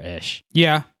Slayer-ish.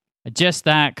 Yeah. Just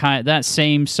that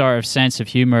same sort of sense of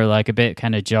humor, like a bit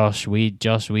kind of Joss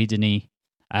Whedon-y.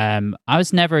 I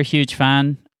was never a huge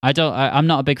fan. I'm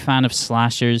not a big fan of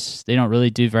slashers. They don't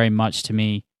really do very much to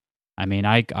me. I mean,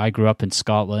 I grew up in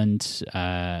Scotland.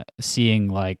 Seeing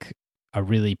like a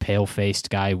really pale-faced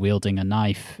guy wielding a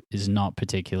knife is not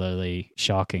particularly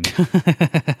shocking.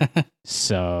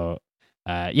 So,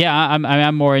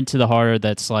 I'm more into the horror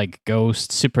that's like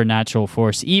ghost, supernatural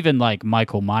force. Even like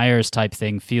Michael Myers type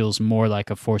thing feels more like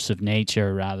a force of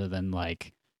nature rather than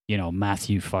like,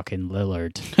 Matthew fucking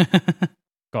Lillard.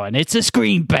 Going, it's a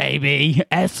Scream, baby.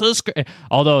 It's a Scream.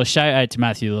 Although, shout out to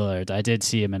Matthew Lillard. I did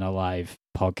see him in a live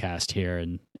podcast here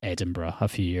in Edinburgh a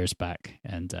few years back,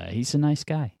 and he's a nice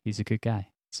guy. He's a good guy.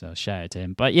 So shout out to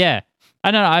him. But yeah,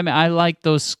 I don't know. I mean, I like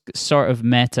those sort of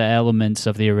meta elements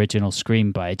of the original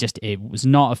Scream, but it was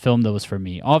not a film that was for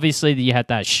me. Obviously, you had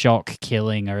that shock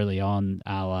killing early on,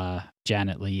 a la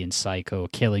Janet Leigh in Psycho,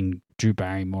 killing Drew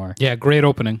Barrymore. Yeah, great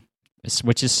opening.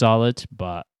 Which is solid,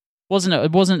 but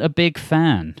wasn't a big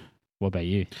fan. What about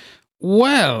you?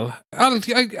 Well, I'm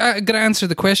gonna answer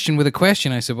the question with a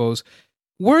question, I suppose.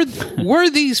 Were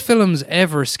these films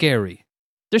ever scary?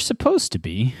 They're supposed to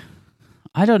be.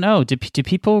 I don't know. Do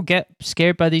people get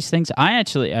scared by these things? I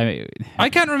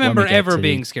can't remember ever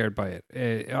being scared by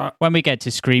it. When we get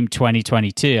to Scream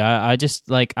 2022, I just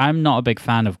like, I'm not a big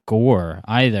fan of gore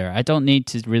either. I don't need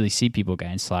to really see people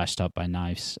getting slashed up by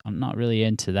knives. I'm not really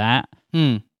into that.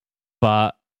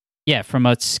 But yeah, from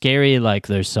a scary, like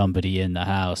there's somebody in the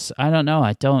house, I don't know.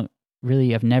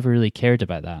 I've never really cared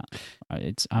about that.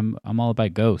 I'm all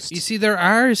about ghosts. You see, there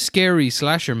are scary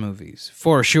slasher movies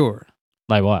for sure.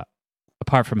 Like what?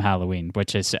 Apart from Halloween,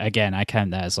 which is, again, I count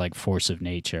that as like force of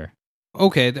nature.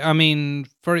 Okay, I mean,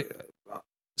 for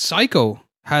Psycho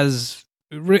has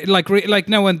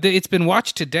now when it's been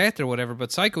watched to death or whatever,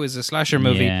 but Psycho is a slasher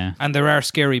movie, and there are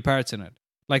scary parts in it.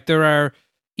 Like there are.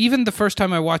 Even the first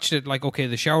time I watched it, like, okay,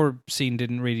 the shower scene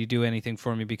didn't really do anything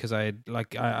for me because I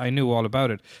knew all about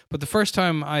it. But the first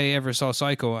time I ever saw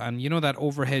Psycho, and that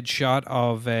overhead shot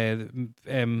of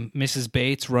Mrs.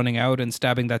 Bates running out and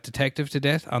stabbing that detective to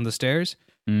death on the stairs,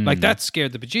 like that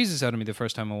scared the bejesus out of me the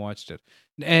first time I watched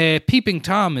it. Peeping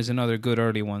Tom is another good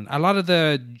early one. A lot of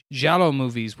the Giallo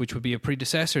movies, which would be a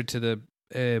predecessor to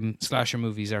the slasher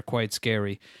movies, are quite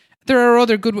scary. There are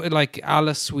other good, like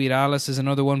Alice, Sweet Alice is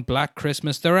another one, Black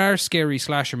Christmas. There are scary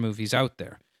slasher movies out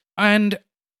there. And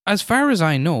as far as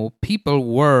I know, people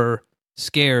were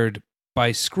scared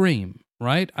by Scream,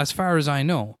 right? As far as I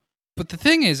know. But the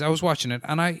thing is, I was watching it,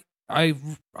 and I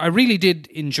really did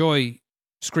enjoy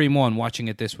Scream 1 watching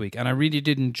it this week. And I really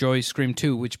did enjoy Scream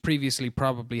 2, which previously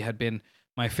probably had been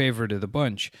my favorite of the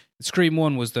bunch. Scream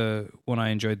 1 was the one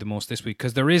I enjoyed the most this week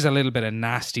because there is a little bit of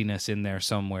nastiness in there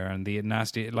somewhere, and the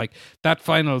nasty, like that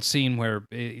final scene where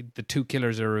the two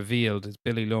killers are revealed, it's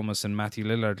Billy Loomis and Matthew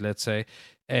Lillard, let's say,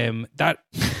 that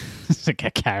it's like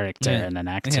a character and an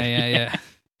actor. Yeah.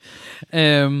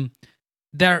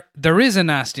 There is a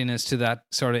nastiness to that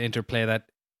sort of interplay that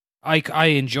I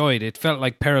enjoyed. It felt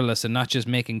like perilous and not just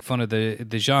making fun of the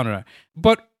genre,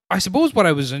 but I suppose what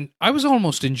I was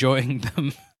almost enjoying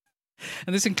them,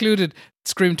 and this included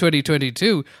Scream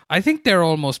 2022. I think they're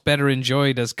almost better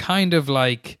enjoyed as kind of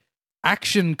like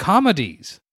action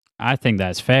comedies. I think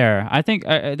that's fair. I think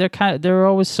they're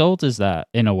always sold as that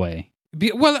in a way.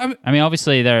 I mean,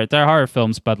 obviously they're horror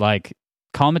films, but like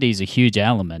comedy is a huge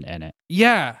element in it.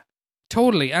 Yeah,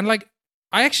 totally. And like,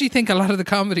 I actually think a lot of the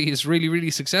comedy is really,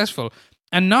 really successful,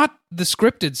 and not the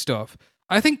scripted stuff.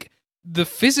 I think the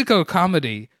physical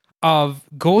comedy of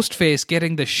Ghostface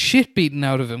getting the shit beaten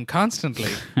out of him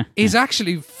constantly is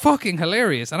actually fucking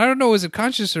hilarious. And I don't know, is it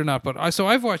conscious or not, but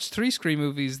I've watched 3 Scream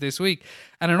movies this week,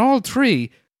 and in all 3,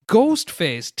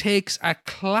 Ghostface takes a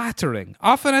clattering,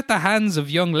 often at the hands of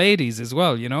young ladies as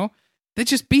well, They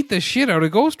just beat the shit out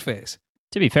of Ghostface.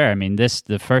 To be fair, I mean,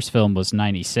 the first film was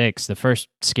 96. The first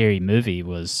scary movie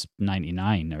was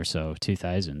 99 or so,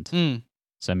 2000.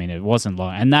 So, I mean, it wasn't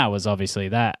long. And that was obviously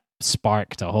that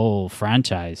sparked a whole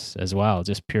franchise as well,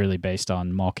 just purely based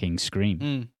on mocking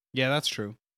Scream. Yeah, that's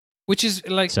true. Which is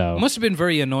like, must have been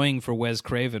very annoying for Wes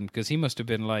Craven, because he must have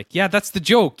been like, yeah, that's the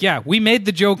joke. Yeah, we made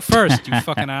the joke first, you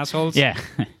fucking assholes. Yeah.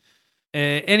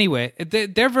 Anyway,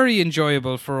 they're very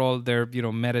enjoyable for all their,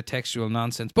 metatextual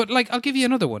nonsense. But like, I'll give you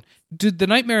another one. Do the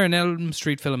Nightmare on Elm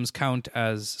Street films count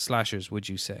as slashers, would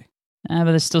you say? But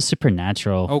they're still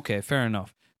supernatural. Okay, fair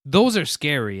enough. Those are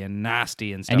scary and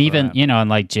nasty and stuff. And even, like that. And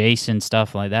like Jason,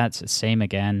 stuff like that, it's the same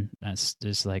again.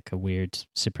 There's like a weird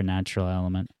supernatural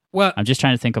element. Well, I'm just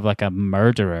trying to think of like a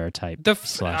murderer type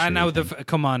slasher.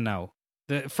 come on now.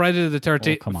 The Friday the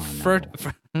 13th. Oh, come on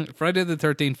now. Friday the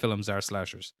 13th films are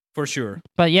slashers for sure.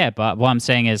 But what I'm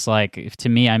saying is, like, to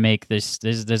me, I make this.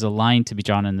 There's a line to be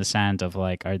drawn in the sand of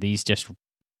like, are these just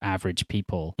average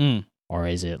people, or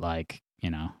is it like,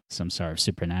 some sort of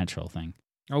supernatural thing?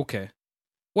 Okay.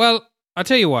 Well, I'll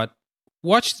tell you what.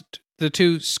 Watch the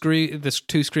two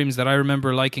Screams that I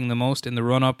remember liking the most in the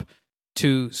run up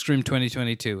to Scream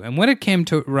 2022, and when it came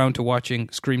around to watching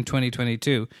Scream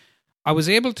 2022, I was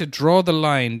able to draw the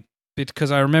line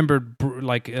because I remembered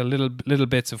like a little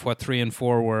bits of what 3 and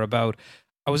 4 were about.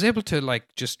 I was able to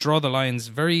like just draw the lines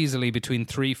very easily between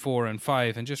 3, 4, and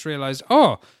 5, and just realized,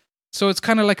 so it's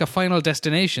kind of like a Final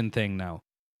Destination thing now.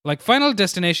 Like Final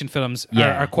Destination films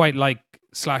are quite like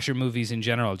slasher movies in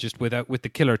general, just with the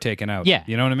killer taken out. Yeah,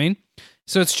 you know what I mean.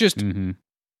 So it's just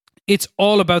it's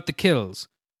all about the kills.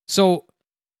 So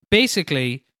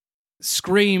basically,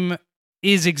 Scream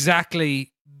is exactly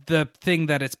the thing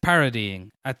that it's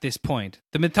parodying at this point.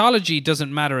 The mythology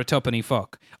doesn't matter a tuppeny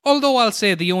fuck. Although I'll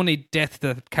say the only death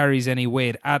that carries any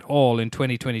weight at all in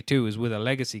 2022 is with a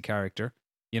legacy character,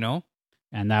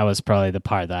 And that was probably the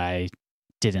part that I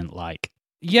didn't like.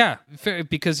 Yeah,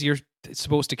 because you're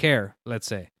supposed to care, let's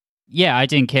say. Yeah, I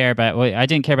didn't care about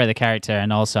the character,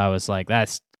 and also I was like,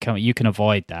 you can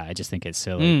avoid that. I just think it's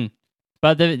silly.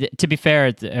 But to be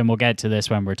fair, and we'll get to this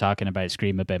when we're talking about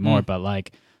Scream a bit more, but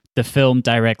like the film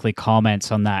directly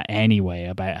comments on that anyway,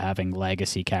 about having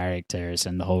legacy characters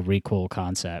and the whole requel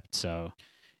concept. So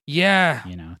yeah,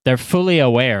 they're fully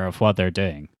aware of what they're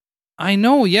doing. I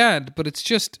know, yeah, but it's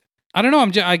just, I don't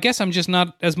know. I guess I'm just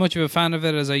not as much of a fan of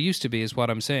it as I used to be, is what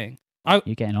I'm saying.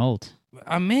 You're getting old.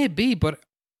 I may be, but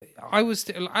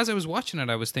as I was watching it,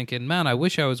 I was thinking, man, I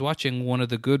wish I was watching one of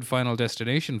the good Final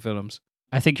Destination films.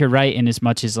 I think you're right in as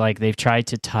much as like they've tried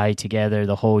to tie together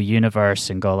the whole universe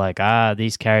and go like,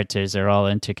 these characters are all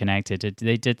interconnected.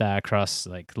 They did that across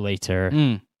like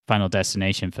later Final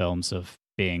Destination films of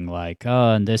being like,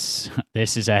 and this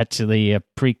is actually a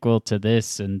prequel to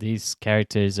this, and these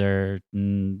characters are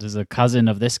there's a cousin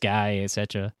of this guy,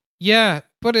 etc. Yeah,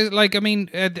 but at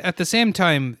the same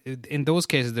time, in those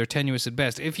cases, they're tenuous at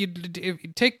best. If you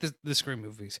take the Scream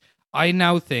movies, I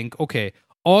now think, okay,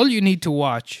 all you need to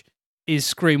watch is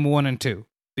Scream 1 and 2,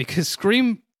 because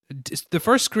the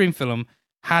first Scream film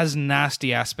has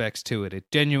nasty aspects to it. It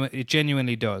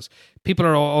genuinely does. People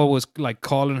are always like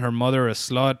calling her mother a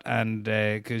slut, and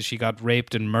because she got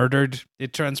raped and murdered,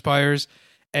 it transpires.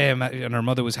 And her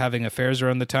mother was having affairs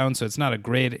around the town, so it's not a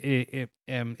great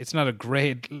it's not a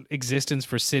great existence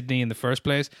for Sydney in the first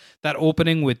place. That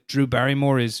opening with Drew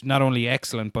Barrymore is not only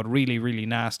excellent but really, really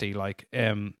nasty. Like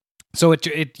so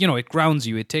it grounds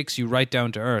you. It takes you right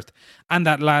down to earth. And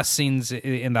that last scenes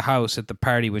in the house at the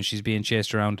party when she's being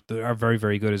chased around are very,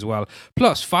 very good as well.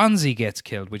 Plus, Fonzie gets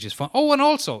killed, which is fun. Oh, and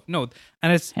also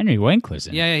it's Henry Winkler's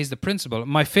in. Yeah, he's the principal.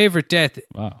 My favorite death.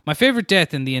 Wow. My favorite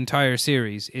death in the entire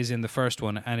series is in the first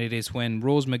one, and it is when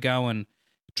Rose McGowan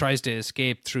tries to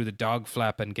escape through the dog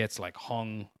flap and gets like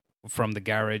hung from the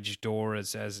garage door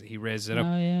as he raises it up.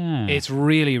 Oh yeah, it's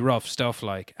really rough stuff.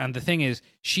 Like, and the thing is,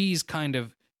 she's kind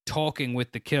of talking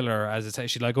with the killer as it's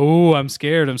she's like, oh, I'm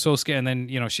scared, I'm so scared, and then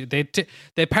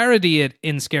they parody it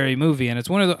in Scary Movie, and it's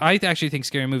one of the, I actually think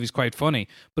Scary Movie is quite funny,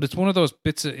 but it's one of those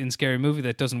bits in Scary Movie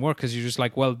that doesn't work because you're just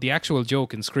like, well, the actual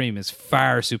joke in Scream is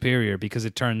far superior because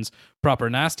it turns proper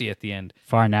nasty at the end.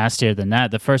 Far nastier than that.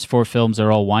 The first 4 films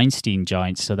are all Weinstein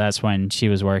joints, so that's when she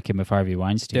was working with Harvey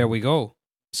Weinstein. There we go.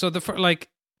 So the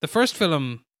first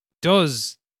film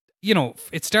does,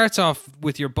 it starts off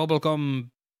with your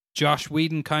bubblegum Josh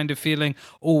Whedon kind of feeling,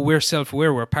 oh, we're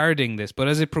self-aware, we're parodying this. But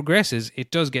as it progresses, it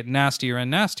does get nastier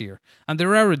and nastier. And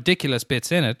there are ridiculous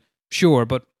bits in it, sure,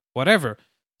 but whatever.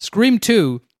 Scream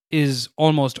 2 is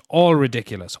almost all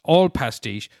ridiculous, all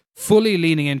pastiche, fully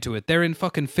leaning into it. They're in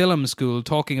fucking film school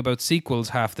talking about sequels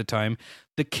half the time.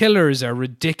 The killers are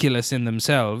ridiculous in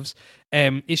themselves.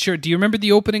 Do you remember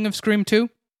the opening of Scream 2?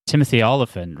 Timothy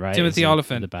Olyphant, right? Timothy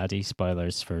Olyphant. The baddie.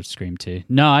 Spoilers for Scream 2.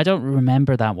 No, I don't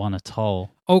remember that one at all.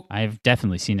 Oh, I've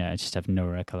definitely seen it. I just have no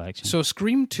recollection. So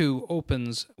Scream 2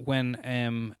 opens when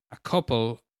a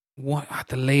couple,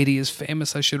 the lady is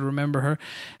famous, I should remember her.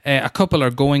 A couple are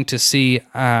going to see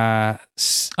Stab.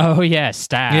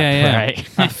 Yeah, right.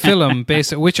 A film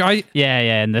based, which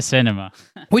in the cinema.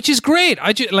 Which is great.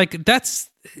 I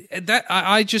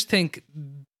just think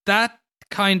that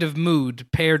kind of mood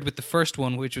paired with the first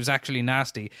one, which was actually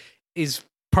nasty, is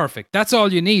perfect. That's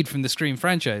all you need from the Scream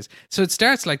franchise. So it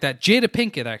starts like that. Jada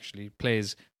Pinkett actually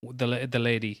plays the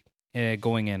lady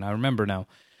going in. I remember now,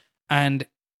 and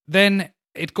then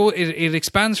it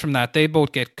expands from that. They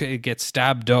both get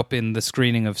stabbed up in the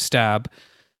screening of Stab.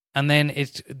 and then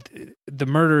the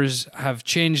murders have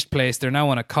changed place. They're now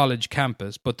on a college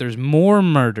campus, but there's more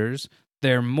murders.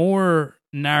 They're more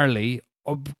gnarly,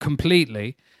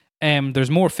 completely. There's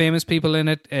more famous people in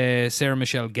it. Sarah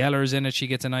Michelle Gellar's in it. She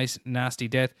gets a nice, nasty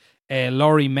death.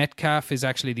 Laurie Metcalf is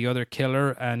actually the other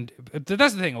killer, and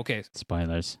that's the thing. Okay,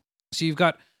 Spoilers. so you've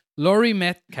got Laurie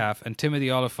Metcalf and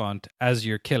Timothy Olyphant as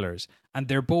your killers, and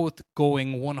they're both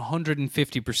going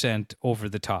 150% over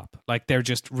the top. Like, they're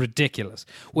just ridiculous.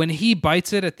 When he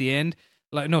bites it at the end,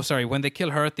 when they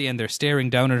kill her at the end, they're staring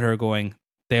down at her going,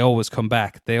 they always come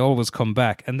back. They always come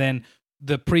back. And then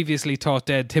the previously thought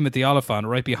dead Timothy Olyphant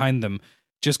right behind them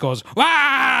just goes,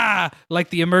 "Wah!"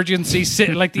 like the emergency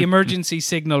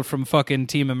signal from fucking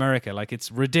Team America. Like,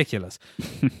 it's ridiculous.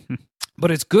 But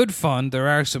it's good fun. There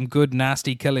are some good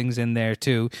nasty killings in there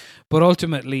too. But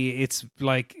ultimately, it's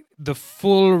like the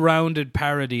full rounded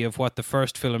parody of what the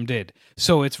first film did.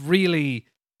 So it really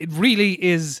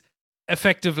is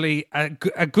effectively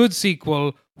a good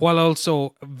sequel, while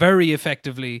also very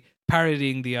effectively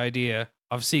parodying the idea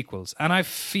of sequels. And I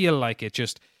feel like it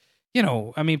just,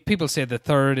 people say the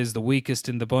third is the weakest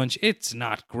in the bunch. It's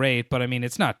not great, but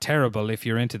it's not terrible if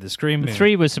you're into the Scream movie.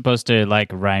 3 was supposed to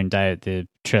round out the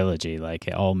trilogy,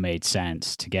 it all made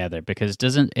sense together, because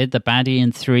doesn't it, the baddie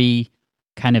in 3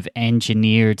 kind of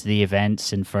engineered the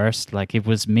events in first? It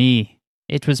was me,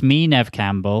 Nev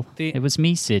Campbell. It was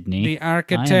me, Sydney. The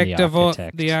architect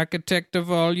of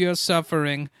all your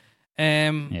suffering.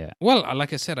 Well,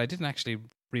 like I said, I didn't actually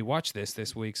rewatch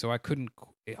this week, so I couldn't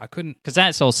because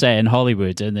that's all set in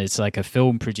Hollywood, and it's like a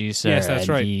film producer. Yes, that's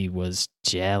right. He was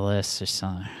jealous or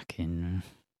something.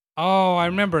 Oh, I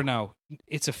remember now.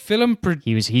 It's a film.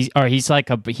 He's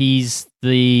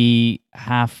the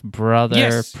half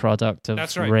brother product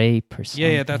of rape or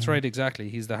something. Yeah, that's right. Exactly.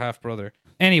 He's the half brother.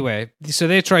 Anyway, so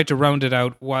they tried to round it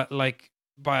out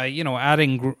by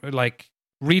adding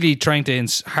really trying to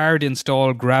hard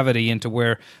install gravity into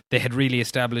where they had really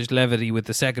established levity with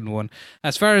the second one.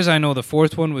 As far as I know, the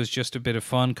fourth one was just a bit of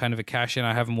fun, kind of a cash-in.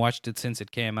 I haven't watched it since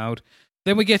it came out.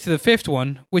 Then we get to the fifth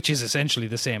one, which is essentially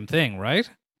the same thing, right?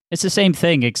 It's the same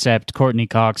thing, except Courtney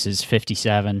Cox is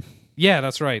 57. Yeah,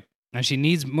 that's right. And she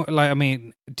needs,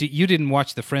 you didn't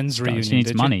watch the Friends reunion, she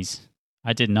needs did monies.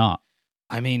 I did not.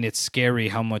 It's scary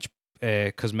how much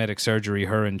cosmetic surgery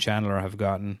her and Chandler have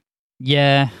gotten.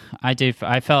 Yeah, I do.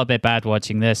 I felt a bit bad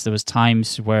watching this. There was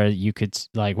times where you could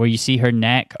where you see her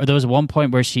neck, or there was one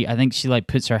point where I think she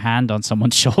puts her hand on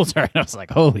someone's shoulder, and I was like,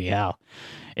 "Holy hell,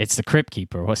 it's the Crypt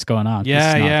Keeper! What's going on?"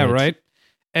 Yeah, right.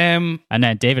 And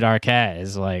then David Arquette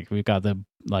is we've got the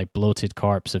bloated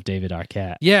corpse of David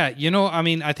Arquette. Yeah,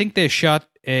 I think they shot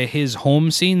his home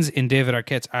scenes in David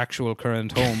Arquette's actual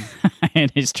current home in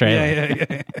his trailer.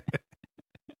 Yeah.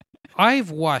 I've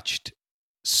watched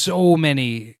so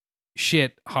many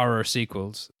shit horror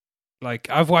sequels.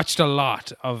 I've watched a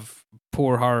lot of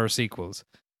poor horror sequels,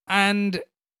 and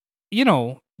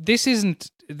this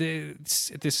isn't this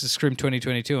is Scream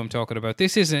 2022 I'm talking about.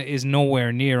 This is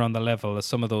nowhere near on the level as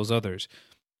some of those others,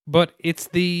 but it's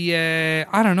the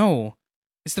I don't know,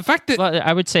 it's the fact that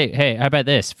I would say, hey, how about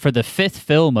this? For the fifth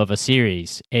film of a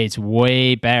series, it's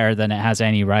way better than it has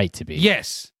any right to be.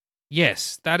 Yes,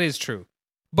 that is true,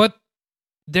 but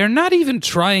they're not even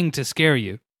trying to scare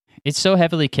you. It's so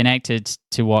heavily connected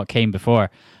to what came before.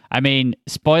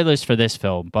 Spoilers for this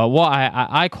film, but what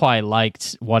I quite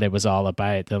liked what it was all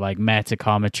about, the meta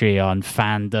commentary on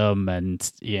fandom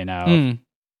and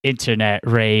internet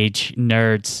rage,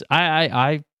 nerds.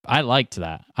 I liked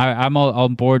that. I'm all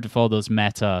on board with all those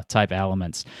meta type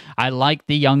elements. I like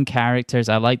the young characters.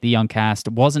 I like the young cast.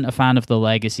 Wasn't a fan of the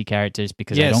legacy characters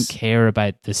because I don't care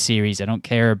about the series. I don't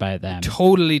care about them.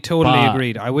 Totally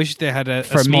agreed. I wish they had a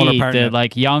smaller partner.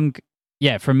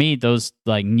 For me, those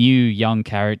new young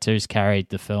characters carried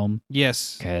the film.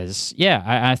 Yes, because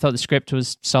I thought the script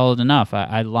was solid enough.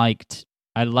 I liked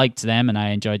them, and I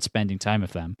enjoyed spending time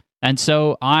with them. And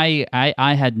so I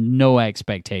had no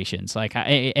expectations.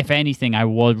 If anything, I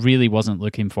really wasn't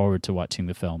looking forward to watching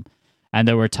the film. And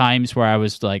there were times where I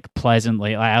was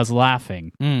pleasantly, I was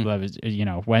laughing. I was,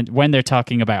 when they're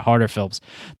talking about horror films,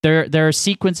 there are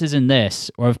sequences in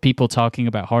this or of people talking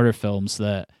about horror films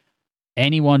that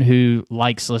anyone who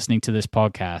likes listening to this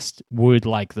podcast would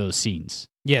like those scenes.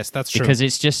 Yes, that's true. Because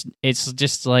it's just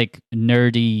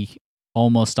nerdy,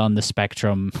 almost on the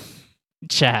spectrum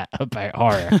chat about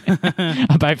horror,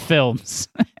 about films.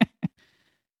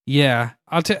 Yeah,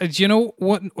 I'll tell you. Know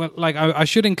what? I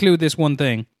should include this one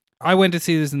thing. I went to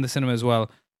see this in the cinema as well,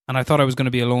 and I thought I was going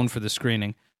to be alone for the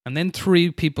screening. And then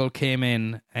 3 people came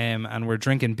in and were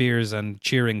drinking beers and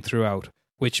cheering throughout,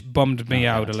 which bummed me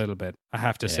out a little bit, I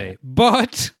have to say.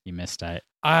 But you missed out.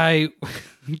 I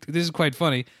this is quite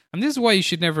funny, and this is why you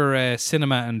should never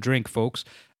cinema and drink, folks.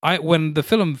 When the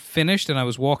film finished and I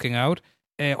was walking out,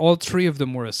 all three of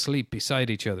them were asleep beside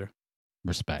each other.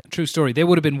 Respect. True story. They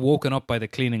would have been woken up by the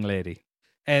cleaning lady.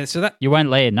 So that You went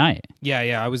late at night.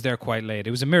 yeah, I was there quite late.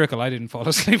 It was a miracle I didn't fall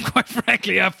asleep. Quite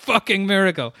frankly, a fucking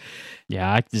miracle.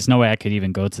 Yeah, there's no way I could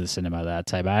even go to the cinema that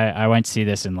time. I went to see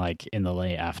this in the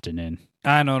late afternoon.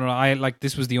 No. I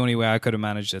this was the only way I could have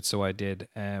managed it, so I did.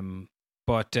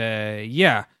 But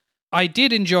yeah, I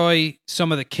did enjoy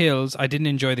some of the kills. I didn't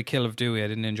enjoy the kill of Dewey. I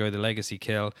didn't enjoy the legacy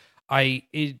kill. I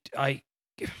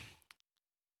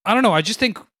don't know. I just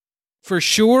think for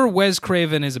sure Wes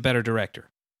Craven is a better director.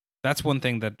 That's one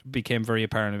thing that became very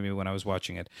apparent to me when I was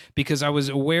watching it, because I was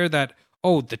aware that,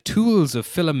 the tools of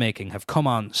filmmaking have come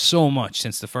on so much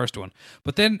since the first one.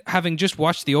 But then having just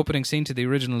watched the opening scene to the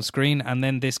original screen and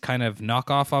then this kind of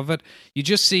knockoff of it, you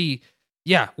just see,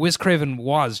 Wes Craven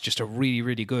was just a really,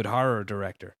 really good horror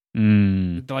director.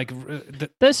 Like,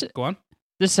 go on.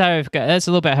 This is how that's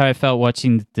a little bit how I felt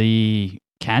watching the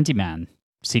Candyman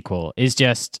sequel. Is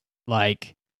just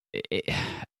like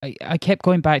I kept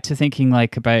going back to thinking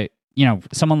like about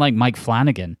someone like Mike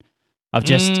Flanagan. Of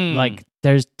just like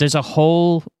there's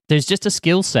just a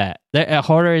skill set.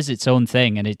 Horror is its own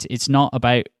thing, and it's not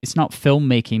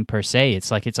filmmaking per se.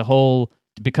 It's like it's a whole,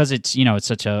 because it's it's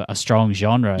such a strong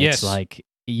genre. Yes. It's like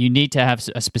you need to have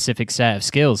a specific set of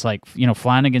skills. Like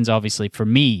Flanagan's obviously for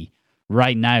me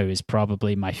right now is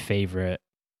probably my favorite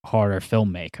horror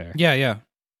filmmaker. Yeah.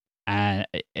 And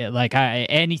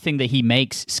anything that he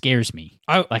makes scares me.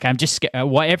 I'm just scared.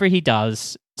 Whatever he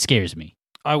does scares me.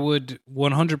 I would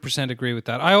 100% agree with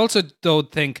that. I also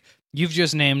don't think you've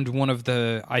just named one of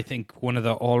the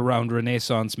all-round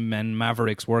Renaissance men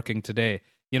mavericks working today.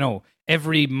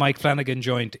 Every Mike Flanagan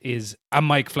joint is a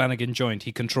Mike Flanagan joint.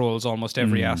 He controls almost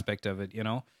every aspect of it,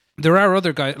 There are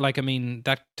other guys,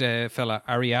 that fella,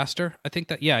 Ari Aster, I think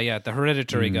that, the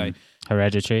Hereditary guy.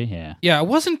 Hereditary, yeah. Yeah, it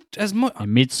wasn't as much.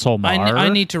 Midsommar. I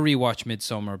need to rewatch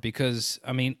Midsommar because,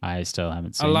 I still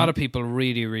haven't seen it. A lot it. of people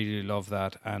really, really love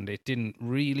that, and it didn't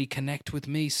really connect with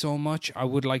me so much. I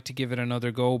would like to give it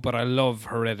another go, but I love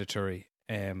Hereditary,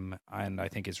 and I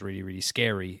think it's really, really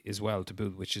scary as well to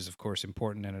boot, which is, of course,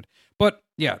 important in it. But,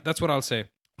 yeah, that's what I'll say.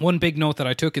 One big note that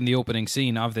I took in the opening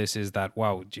scene of this is that,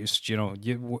 wow, just,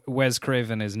 Wes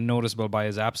Craven is noticeable by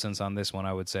his absence on this one,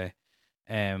 I would say.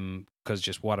 Because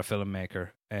just what a filmmaker.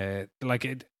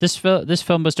 This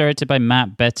film was directed by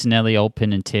Matt Bettinelli,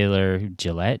 Alpin, and Taylor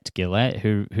Gillette,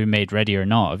 who made Ready or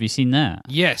Not. Have you seen that?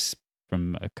 Yes.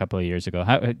 From a couple of years ago.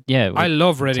 I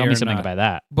love Ready or Not. Tell me something about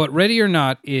that. But Ready or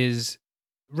Not is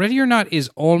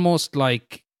almost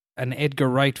like an Edgar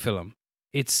Wright film.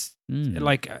 It's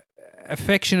like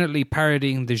affectionately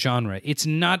parodying the genre. It's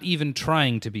not even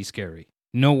trying to be scary.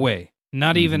 No way.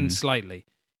 Not even slightly.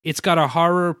 It's got a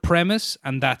horror premise,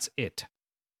 and that's it.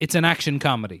 It's an action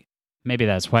comedy. Maybe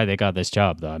that's why they got this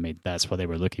job, though. That's what they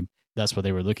were looking. That's what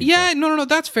they were looking. Yeah, for. No,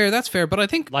 that's fair. That's fair. But I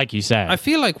think, like you said, I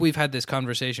feel like we've had this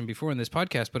conversation before in this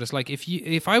podcast. But it's like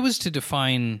if I was to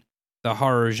define the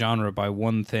horror genre by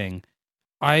one thing,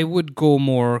 I would go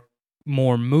more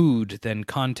mood than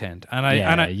content.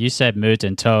 And you said mood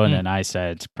and tone, and I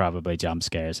said probably jump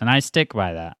scares, and I stick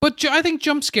by that. But I think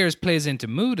jump scares plays into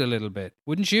mood a little bit,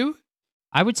 wouldn't you?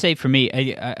 I would say for me,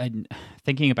 I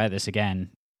thinking about this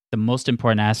again, the most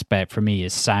important aspect for me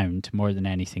is sound more than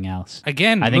anything else.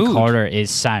 Again, I think horror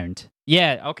is sound.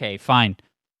 Yeah, okay, fine.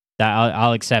 That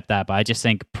I'll accept that, but I just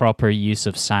think proper use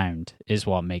of sound is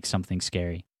what makes something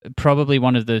scary. Probably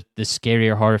one of the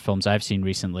scarier horror films I've seen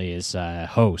recently is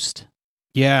Host.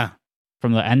 Yeah.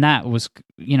 And that was,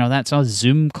 that's a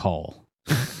Zoom call.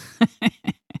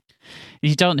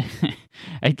 You don't,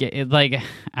 I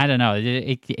don't know.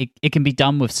 It can be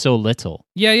done with so little.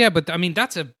 Yeah. But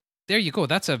there you go.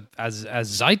 That's a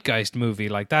zeitgeist movie.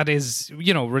 Like that is,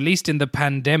 released in the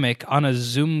pandemic on a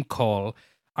Zoom call.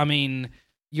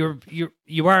 You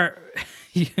are,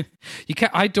 you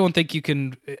can't, I don't think you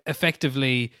can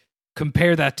effectively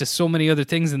compare that to so many other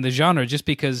things in the genre just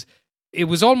because it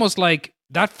was almost like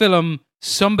that film,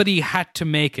 somebody had to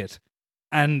make it.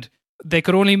 And they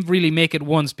could only really make it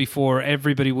once before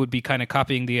everybody would be kind of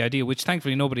copying the idea, which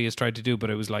thankfully nobody has tried to do. But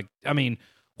it was like,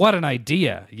 what an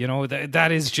idea,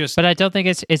 that is just. But I don't think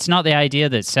it's not the idea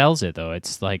that sells it, though.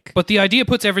 It's like. But the idea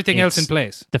puts everything else in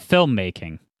place. The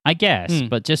filmmaking, I guess,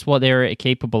 but just what they're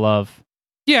capable of.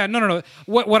 Yeah, no.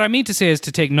 What I mean to say is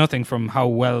to take nothing from how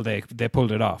well they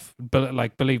pulled it off.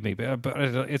 But believe me, but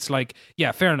it's like,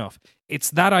 yeah, fair enough.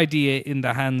 It's that idea in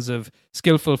the hands of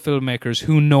skillful filmmakers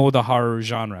who know the horror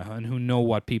genre and who know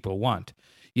what people want,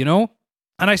 And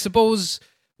I suppose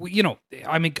you know,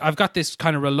 I mean, I've got this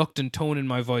kind of reluctant tone in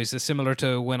my voice, similar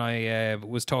to when I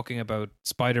was talking about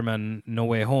Spider-Man No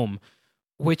Way Home,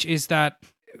 which is that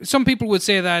some people would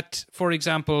say that, for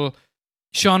example,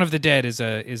 Shaun of the Dead is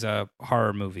a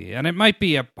horror movie, and it might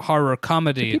be a horror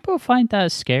comedy. Do people find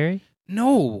that scary?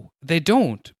 No, they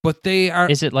don't. But they are.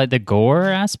 Is it like the gore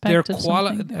aspect?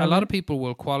 A lot of people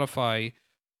will qualify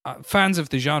fans of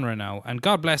the genre now, and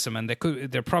God bless them, and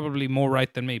they're probably more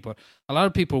right than me. But a lot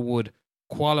of people would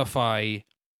qualify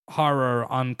horror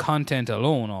on content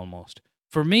alone. Almost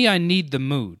for me, I need the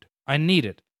mood. I need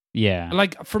it. Yeah.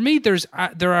 Like for me, there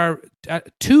are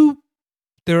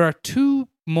two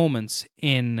moments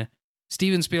in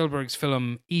Steven Spielberg's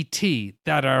film E.T.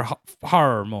 that are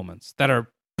horror moments, that are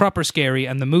proper scary,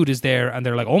 and the mood is there, and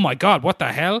they're like, oh my God, what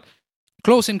the hell?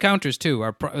 Close Encounters too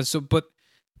are but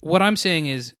what I'm saying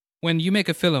is, when you make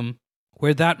a film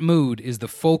where that mood is the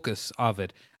focus of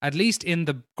it, at least in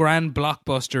the grand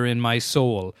blockbuster in my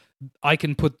soul, I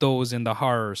can put those in the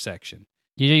horror section.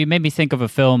 You made me think of a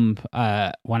film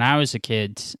when I was a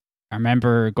kid. I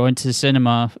remember going to the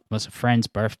cinema. It was a friend's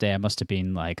birthday. I must have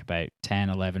been like about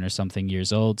 10, 11 or something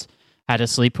years old. Had a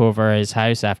sleepover at his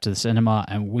house after the cinema,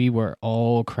 and we were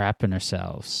all crapping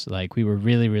ourselves. Like, we were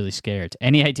really, really scared.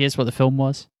 Any ideas what the film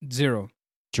was? Zero.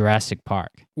 Jurassic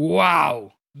Park.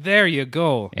 Wow. There you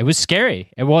go. It was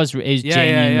scary. It was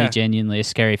genuinely a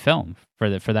scary film for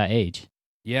that age.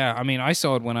 Yeah, I mean, I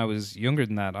saw it when I was younger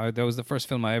than that. That was the first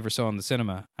film I ever saw in the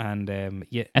cinema, and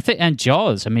yeah. And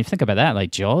Jaws. I mean, think about that. Like,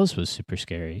 Jaws was super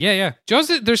scary. Yeah.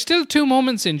 Jaws. There's still 2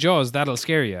 moments in Jaws that'll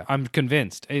scare you. I'm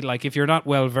convinced. Like, if you're not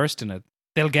well versed in it,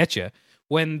 they'll get you.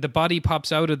 When the body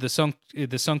pops out of the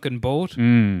sunken boat,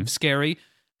 scary.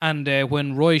 And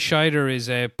when Roy Scheider is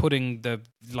putting the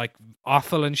like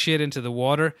offal and shit into the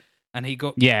water, and he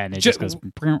goes, and it just goes,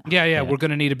 yeah, we're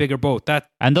gonna need a bigger boat.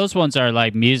 And those ones are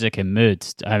like music and mood.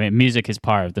 I mean, music is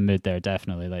part of the mood there,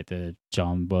 definitely, like the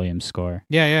John Williams score.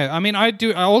 Yeah. I mean, I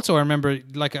remember,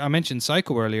 like I mentioned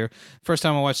Psycho earlier. First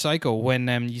time I watched Psycho, when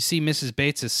you see Mrs.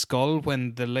 Bates's skull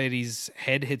when the lady's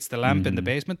head hits the lamp in the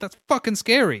basement, that's fucking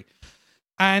scary.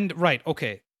 And right,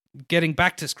 okay, getting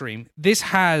back to Scream, this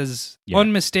has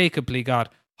unmistakably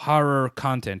got horror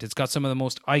content. It's got some of the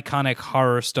most iconic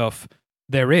horror stuff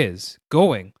there is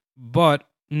going, but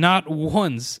not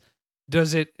once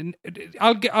does it.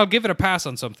 I'll give it a pass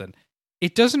on something.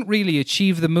 It doesn't really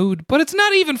achieve the mood, but it's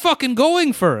not even fucking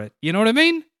going for it. You know what I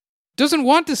mean? Doesn't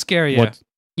want to scare you.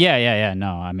 Yeah.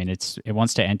 No, I mean, it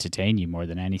wants to entertain you more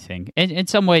than anything. In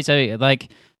some ways,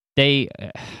 they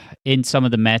in some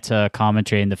of the meta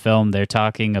commentary in the film, they're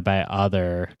talking about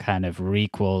other kind of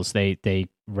requels. They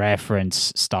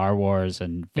reference Star Wars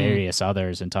and various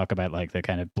others and talk about like the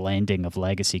kind of blending of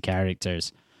legacy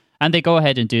characters. And they go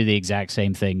ahead and do the exact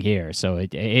same thing here. So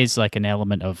it is like an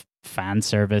element of fan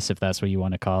service, if that's what you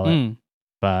want to call it.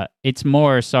 But it's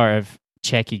more sort of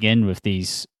checking in with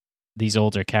these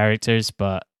older characters,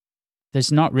 but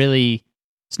it's not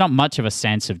much of a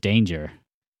sense of danger.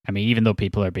 I mean, even though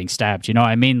people are being stabbed, you know what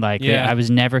I mean? Like, I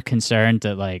was never concerned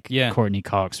that like Courtney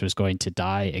Cox was going to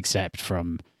die except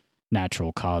from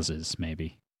natural causes,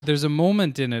 maybe. There's a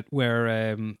moment in it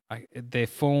where they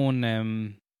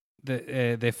phone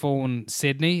they phone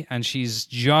Sydney, and she's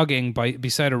jogging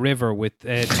beside a river with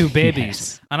 2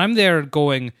 babies, and I'm there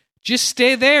going, just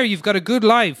stay there. You've got a good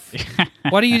life.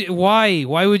 Why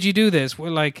would you do this?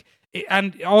 Well, like,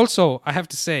 and also I have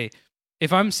to say,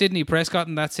 if I'm Sydney Prescott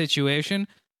in that situation,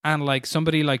 and like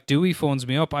somebody like Dewey phones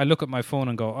me up, I look at my phone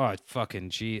and go, oh fucking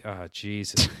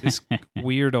Jesus, this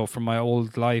weirdo from my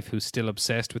old life who's still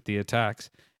obsessed with the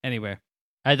attacks. Anyway,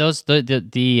 I guess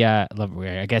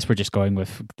we're just going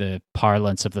with the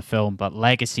parlance of the film, but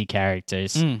legacy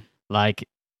characters, like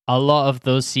a lot of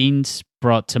those scenes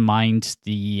brought to mind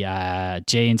the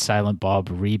Jay and Silent Bob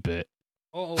reboot.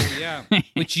 Oh yeah,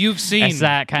 which you've seen. It's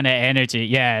that kind of energy.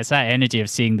 Yeah, it's that energy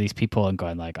of seeing these people and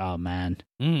going like, oh man.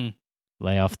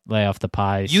 Lay off the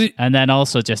pies, and then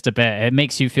also just a bit. It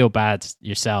makes you feel bad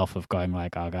yourself of going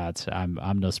like, "Oh God,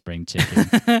 I'm no spring chicken."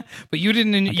 But you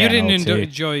didn't enjoy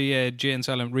Jay and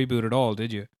Silent reboot at all,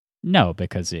 did you? No,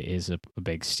 because it is a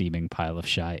big steaming pile of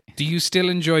shite. Do you still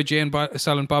enjoy Jay and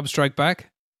Silent Bob Strike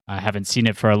Back? I haven't seen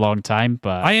it for a long time,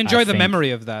 but I enjoy the memory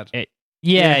of that.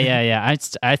 Yeah.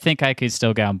 I think I could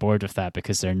still get on board with that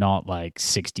because they're not like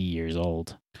 60 years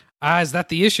old. Is that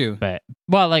the issue? But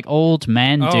like old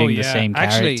men doing the same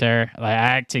character, like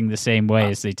acting the same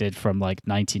way as they did from like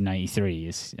 1993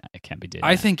 it can't be doing.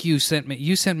 I think you sent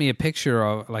me a picture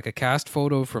of like a cast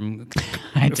photo from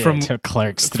Clerks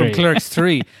 3. From Clerks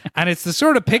 3, and it's the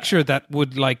sort of picture that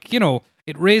would, like, you know,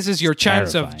 It raises your chance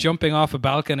of terrifying. jumping off a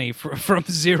balcony from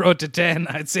 0 to 10.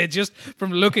 I'd say just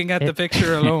from looking at the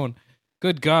picture alone.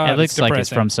 Good God, it looks like it's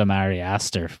depressing. from some Ari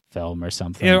Aster film or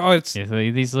something. Yeah, oh, it's, Yeah,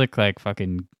 these look like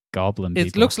fucking goblin it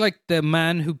people. looks like the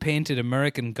man who painted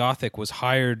American Gothic was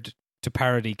hired to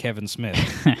parody Kevin Smith.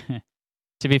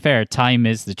 To be fair, time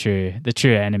is the true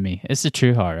enemy. It's the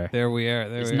true horror. There we are.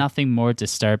 There's nothing more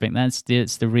disturbing.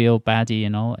 It's the real baddie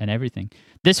and all and everything.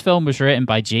 This film was written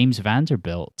by James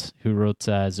Vanderbilt, who wrote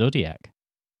Zodiac.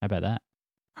 How about that?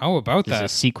 How about There's a that?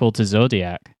 sequel to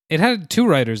Zodiac. It had 2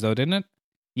 writers though, didn't it?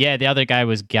 Yeah, the other guy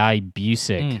was Guy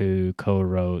Busick, Hmm. who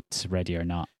co-wrote Ready or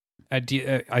Not. Do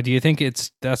you think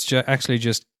that's actually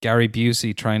just Gary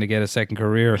Busey trying to get a second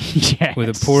career Yeah, with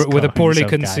a it's poorly calling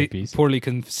himself Guy Busey. poorly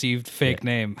conceived fake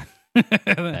name?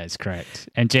 That is correct.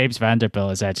 And James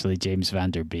Vanderbilt is actually James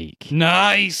Vanderbeek.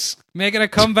 Nice, making a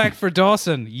comeback for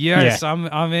Dawson. Yes, Yeah.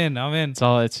 I'm in.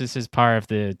 It's just as part of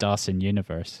the Dawson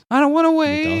universe, I don't want to the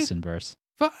wait Dawson verse.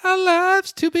 for our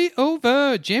lives to be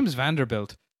over. James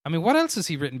Vanderbilt. I mean, what else has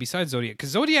he written besides Zodiac? Because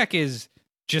Zodiac is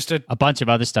just a A bunch of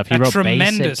other stuff. He wrote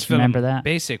tremendous Basic. film. Remember that?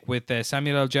 Basic with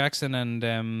Samuel L. Jackson and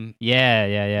Yeah.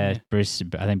 Yeah. Bruce.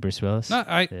 I think Bruce Willis. not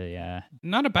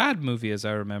not a bad movie as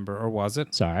I remember, or was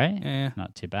it? Sorry. Yeah.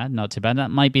 Not too bad. Not too bad. That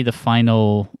might be the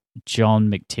final John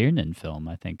McTiernan film.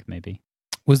 I think maybe.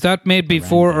 Was that made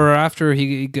before Around or after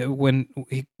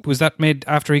was that made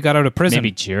after he got out of prison?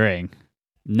 Maybe during.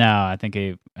 No, I think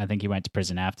he went to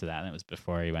prison after that. That was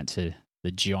before he went to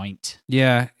the joint.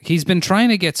 Yeah, he's been trying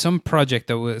to get some project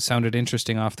that sounded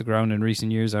interesting off the ground in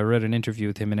recent years. I read an interview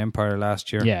with him in Empire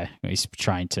last year. Yeah, he's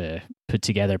trying to put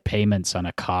together payments on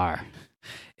a car.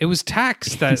 It was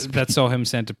tax that saw him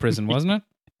sent to prison, wasn't it?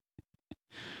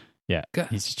 Yeah, God.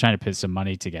 he's just trying to put some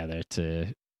money together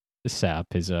to set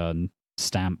up his own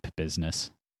stamp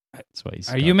business. That's what he's.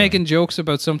 Are you making jokes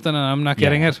about something and I'm not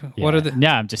getting it? What are the? No,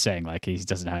 I'm just saying, like, he's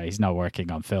not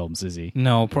working on films, is he?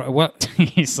 No, what?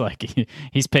 He's like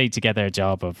he's paid together a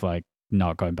job of like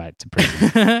not going back to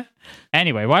prison.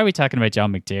 Anyway, why are we talking about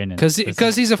John McTiernan?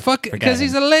 Because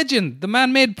he's a legend. The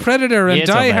man made Predator He and is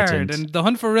a Die legend. Hard and The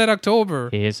Hunt for Red October.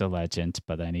 He is a legend,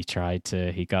 but then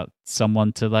he got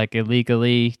someone to like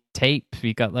illegally tape.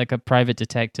 He got like a private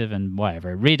detective and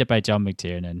whatever. Read about John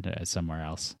McTiernan somewhere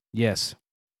else. Yes.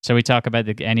 Shall we talk about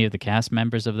any of the cast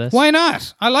members of this? Why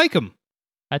not? I like him.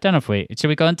 I don't know if should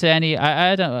we go into any.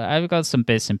 I don't. I've got some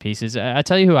bits and pieces. I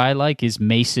tell you who I like is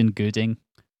Mason Gooding.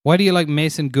 Why do you like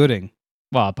Mason Gooding?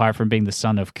 Well, apart from being the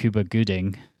son of Cuba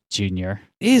Gooding Jr.,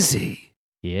 Is he?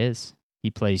 he is.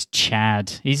 He plays Chad.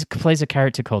 He plays a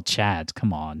character called Chad.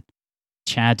 Come on,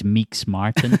 Chad Meeks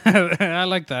Martin. I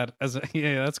like that.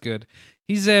 Yeah, that's good.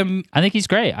 He's I think he's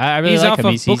great. I really he's like off him.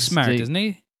 of He's Booksmart, isn't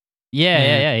he?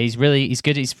 Yeah. He's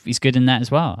good. He's good in that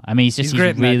as well. I mean, he's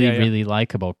great in that, really, yeah. really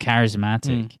likable,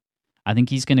 charismatic. I think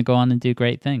he's going to go on and do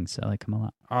great things. I like him a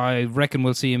lot. I reckon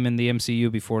we'll see him in the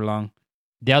MCU before long.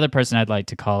 The other person I'd like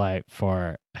to call out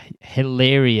for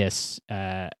hilarious,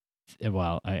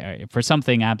 for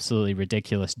something absolutely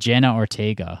ridiculous, Jenna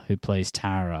Ortega, who plays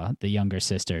Tara, the younger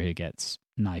sister who gets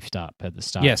knifed up at the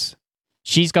start. Yes.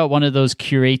 She's got one of those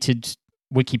curated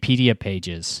Wikipedia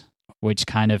pages, which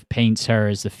kind of paints her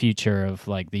as the future of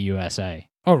like the USA.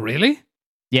 Oh, really?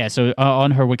 Yeah, so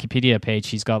on her Wikipedia page,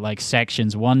 she's got like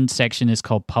sections. One section is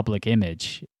called public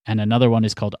image, and another one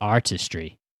is called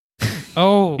artistry.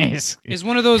 Oh, It's is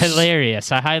one of those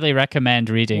hilarious. I highly recommend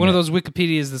reading one of it. those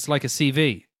Wikipedias that's like a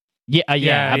CV. Yeah,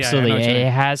 Yeah, I know absolutely. what you mean.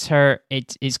 It has her.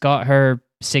 It's got her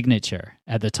signature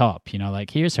at the top. You know,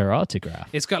 like here's her autograph.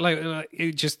 It's got like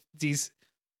just these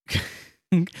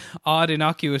odd,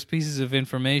 innocuous pieces of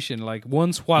information. Like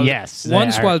once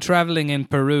while traveling in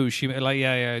Peru, she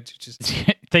just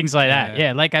Things like that. Yeah.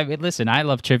 Yeah, like listen. I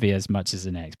love trivia as much as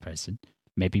the next person,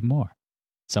 maybe more.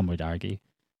 Some would argue,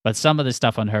 but some of the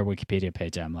stuff on her Wikipedia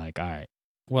page, I'm like, all right,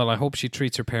 well, I hope she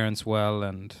treats her parents well.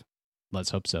 And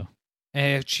let's hope so.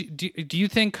 do you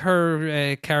think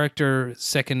her character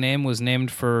second name was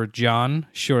named for John?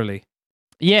 Surely.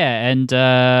 Yeah, and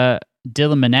Dylan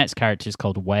Minnette's character is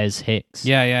called Wes Hicks.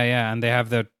 Yeah, and they have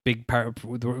that big part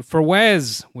for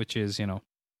Wes, which is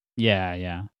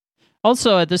Yeah.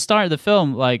 Also, at the start of the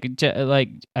film, like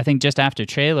I think just after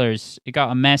trailers, it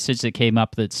got a message that came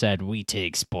up that said, "We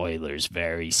take spoilers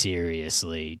very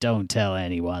seriously. Don't tell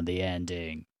anyone the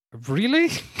ending." Really.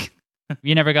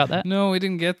 You never got that? No, we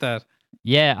didn't get that.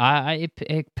 Yeah,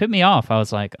 it put me off. I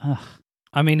was like, ugh,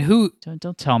 I mean, who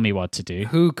don't tell me what to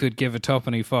do. could give a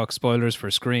tuppeny fuck spoilers for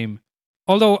Scream?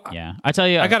 Although, Yeah, I tell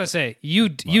you, I gotta say, you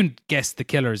guessed the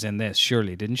killers in this,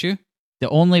 surely, didn't you? the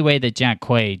only way that Jack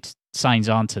Quaid signs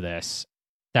on to this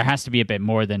There has to be a bit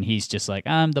more than he's just like,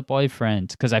 I'm the boyfriend.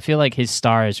 Because I feel like his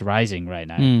star is rising right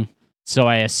now. Mm. So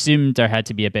I assumed there had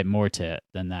to be a bit more to it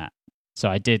than that. So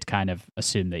I did kind of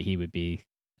assume that he would be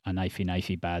a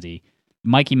knifey baddie.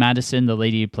 Mikey Madison, the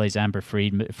lady who plays Amber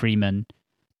Freeman,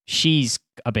 she's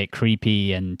a bit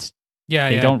creepy, and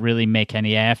they don't really make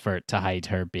any effort to hide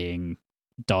her being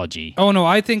dodgy. Oh no,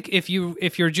 I think if you're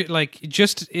if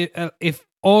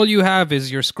all you have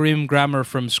is your Scream grammar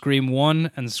from Scream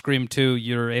 1 and Scream 2,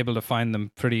 you're able to find them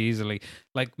pretty easily.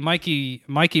 Like Mikey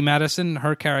Madison,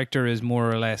 her character is more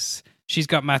or less, she's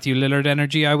got Matthew Lillard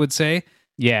energy, I would say.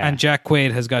 Yeah. And Jack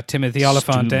Quaid has got Timothy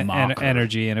Oliphant Stumacher.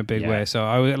 energy in a big way. So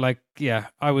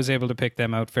I was able to pick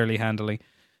them out fairly handily.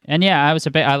 And yeah,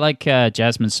 I like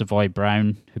Jasmine Savoy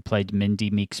Brown, who played Mindy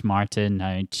Meeks Martin.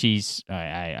 I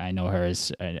know her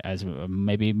as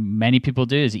maybe many people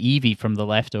do, as Evie from The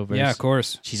Leftovers. Yeah, of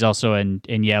course. She's also in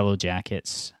Yellow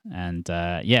Jackets. And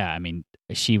I mean,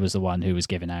 she was the one who was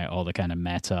giving out all the kind of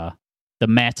meta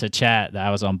chat that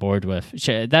I was on board with.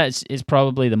 That is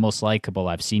probably the most likable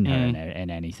I've seen her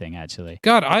in anything, actually.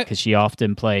 God, because she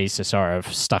often plays a sort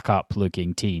of stuck-up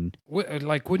looking teen.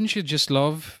 Wouldn't you just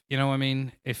love, I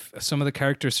mean, if some of the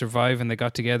characters survive and they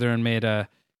got together and made a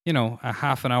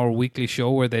half an hour weekly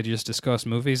show where they just discuss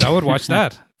movies? I would watch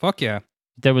that. Fuck yeah.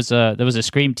 There was a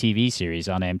Scream TV series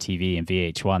on MTV and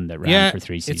VH1 that ran for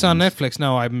 3 seasons. It's on Netflix.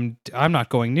 No, I'm not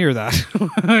going near that.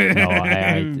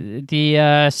 No,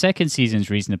 the second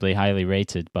season's reasonably highly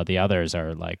rated, but the others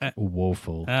are like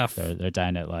woeful. They're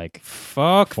down at like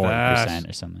fuck 40%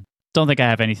 or something. Don't think I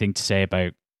have anything to say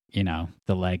about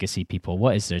the legacy people.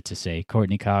 What is there to say?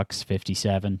 Courtney Cox,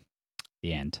 57.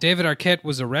 The end. David Arquette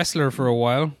was a wrestler for a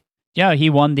while. Yeah,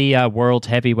 he won the World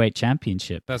Heavyweight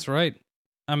Championship. That's right.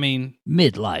 I mean,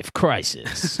 midlife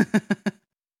crisis.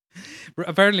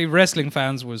 Apparently, wrestling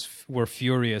fans were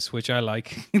furious, which I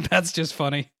like. That's just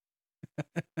funny.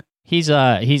 He's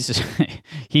a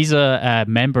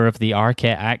member of the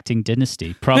Arquette acting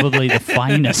dynasty, probably the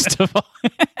finest of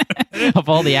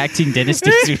all the acting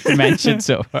dynasties we've mentioned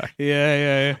so far.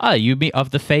 Yeah. Oh, you mean of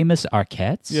the famous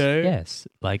Arquettes? Yeah. Yes,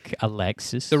 like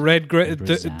Alexis, the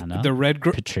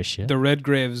Patricia. The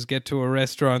Redgraves get to a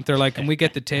restaurant. They're like, "Can we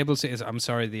get the table?" Says, "I'm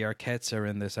sorry, the Arquettes are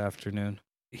in this afternoon."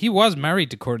 He was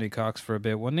married to Courtney Cox for a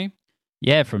bit, wasn't he?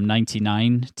 Yeah, from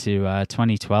 1999 to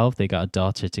 2012, they got a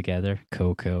daughter together,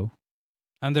 Coco.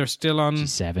 And they're still on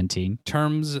She's 17.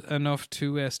 terms enough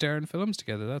to star in films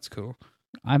together. That's cool.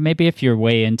 Maybe if you're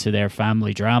way into their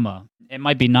family drama, it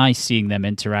might be nice seeing them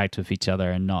interact with each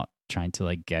other and not trying to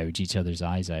like gouge each other's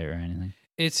eyes out or anything.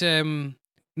 It's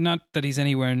not that he's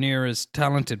anywhere near as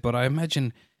talented, but I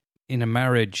imagine in a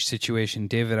marriage situation,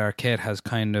 David Arquette has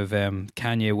kind of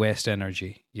Kanye West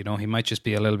energy. He might just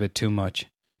be a little bit too much.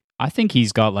 I think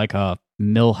he's got like a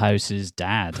Millhouse's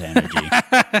dad energy.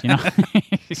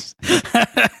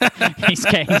 He's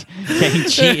getting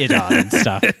cheated on and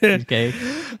stuff. Okay,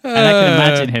 and I can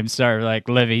imagine him sort of like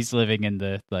he's living in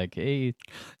the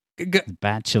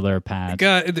bachelor pad.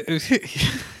 God,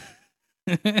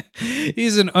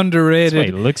 he's an underrated. That's what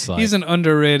he looks like. He's an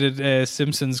underrated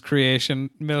Simpsons creation.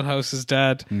 Millhouse's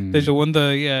dad. There's the one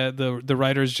the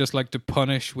writers just like to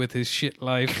punish with his shit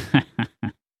life.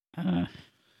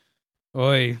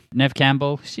 Oi. Neve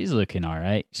Campbell, she's looking all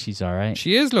right. She's all right.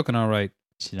 She is looking all right.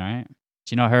 She's all right. Do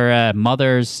you know her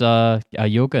mother's a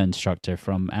yoga instructor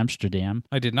from Amsterdam?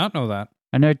 I did not know that.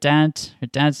 And her dad's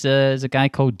is a guy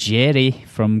called Jerry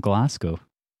from Glasgow.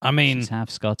 I mean, she's half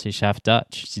Scottish, half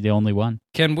Dutch. She's the only one.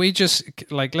 Can we just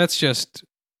to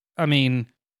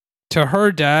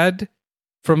her dad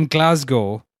from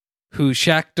Glasgow who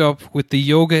shacked up with the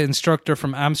yoga instructor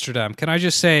from Amsterdam, can I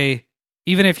just say,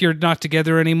 even if you're not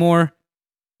together anymore,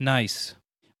 nice.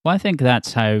 Well, I think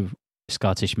that's how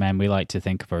Scottish men, we like to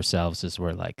think of ourselves as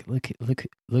we're like, look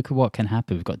at what can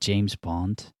happen. We've got James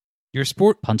Bond. You're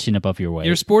punching above your weight.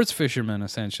 You're sports fishermen,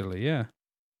 essentially, yeah.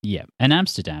 Yeah, and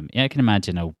Amsterdam. Yeah, I can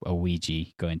imagine a Ouija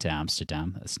going to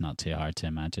Amsterdam. That's not too hard to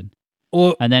imagine.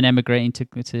 And then emigrating to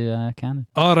Canada.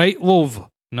 All right, love.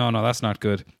 No, that's not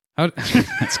good.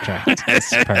 That's correct. That's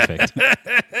perfect.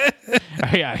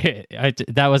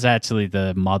 That was actually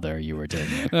the mother you were doing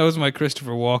there. That was my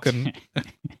Christopher Walken.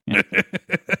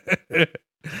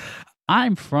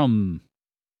 I'm from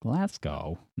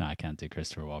Glasgow. No, I can't do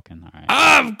Christopher Walken. All right.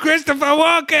 I'm Christopher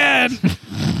Walken!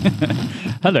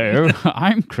 Hello,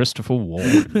 I'm Christopher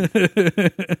Walken.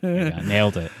 I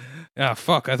nailed it. Ah,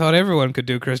 fuck. I thought everyone could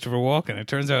do Christopher Walken. It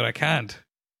turns out I can't.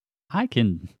 I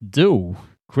can do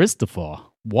Christopher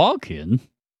Walken.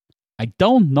 I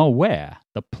don't know where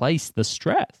to place the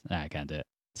stress. I can't do it.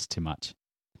 It's too much.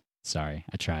 Sorry,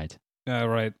 I tried. All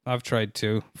right, I've tried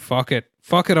too. Fuck it.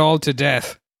 Fuck it all to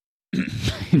death.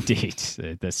 Indeed,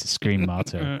 that's the Scream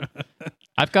motto.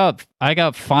 I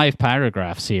got 5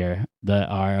 paragraphs here that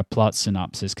are a plot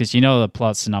synopsis, because you know the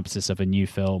plot synopsis of a new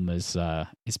film is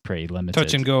pretty limited.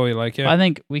 Touch and go, you like, yeah. I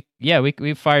think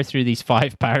we fire through these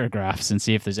 5 paragraphs and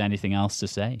see if there's anything else to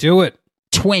say. Do it.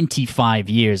 25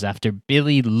 years after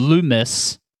Billy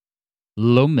Loomis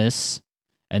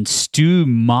and Stu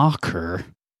Macher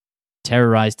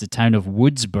terrorized the town of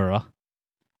Woodsboro,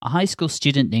 a high school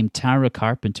student named Tara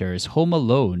Carpenter is home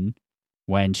alone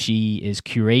when she is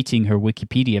curating her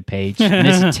Wikipedia page and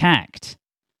is attacked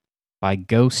by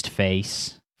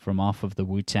Ghostface from off of the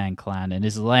Wu-Tang Clan and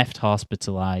is left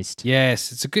hospitalized.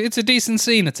 Yes, it's a decent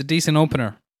scene. It's a decent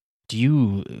opener. Do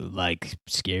you like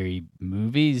scary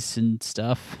movies and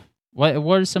stuff? What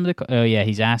are some of the... Oh, yeah,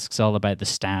 he asks all about the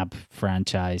Stab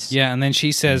franchise. Yeah, and then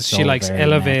she says It's she all likes very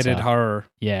elevated meta. horror.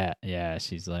 Yeah,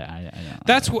 she's like... I don't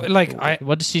That's know. what, like, I...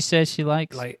 What does she say she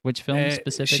likes? Like, which film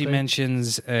specifically? She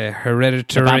mentions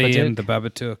Hereditary and The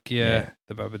Babadook. Yeah.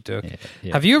 The Babadook.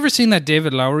 Yeah. Have you ever seen that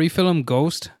David Lowery film,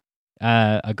 Ghost?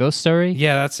 A Ghost Story?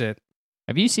 Yeah, that's it.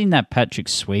 Have you seen that Patrick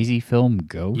Swayze film,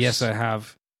 Ghost? Yes, I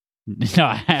have. No,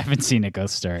 I haven't seen A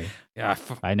Ghost Story. Yeah,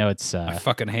 I know it's... I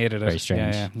fucking hated it. very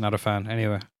strange. Yeah, not a fan.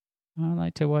 Anyway. I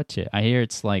like to watch it. I hear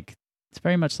it's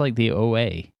very much like the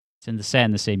OA. It's set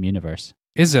in the same universe.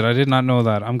 Is it? I did not know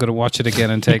that. I'm going to watch it again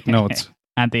and take notes.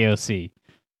 And the OC.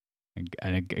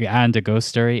 And A Ghost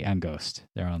Story and Ghost.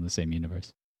 They're all in the same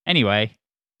universe. Anyway,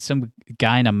 some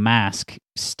guy in a mask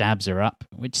stabs her up,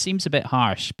 which seems a bit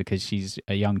harsh because she's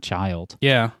a young child.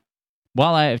 Yeah.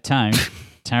 While out of town,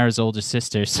 Tara's older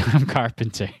sister, Sam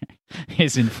Carpenter,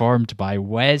 is informed by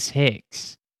Wes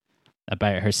Hicks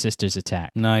about her sister's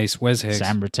attack. Nice. Wes Hicks.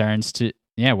 Sam returns to...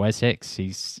 Yeah, Wes Hicks.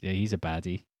 He's a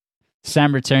baddie.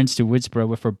 Sam returns to Woodsboro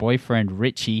with her boyfriend,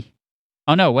 Richie.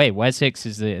 Oh, no, wait. Wes Hicks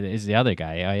is the other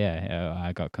guy. Oh, yeah.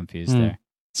 I got confused there.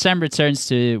 Sam returns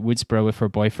to Woodsboro with her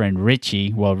boyfriend,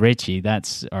 Richie. Well, Richie,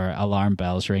 that's our alarm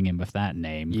bells ringing with that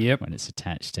name. Yep. When it's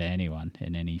attached to anyone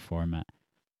in any format.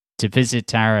 To visit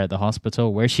Tara at the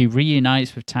hospital, where she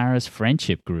reunites with Tara's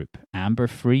friendship group, Amber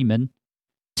Freeman,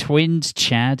 twins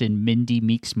Chad and Mindy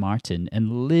Meeks Martin,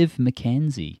 and Liv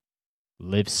McKenzie.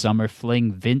 Liv's summer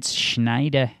fling, Vince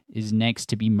Schneider, is next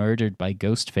to be murdered by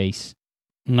Ghostface.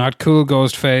 Not cool,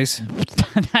 Ghostface.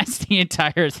 That's the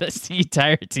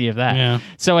entirety of that. Yeah.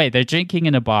 So wait, they're drinking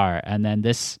in a bar, and then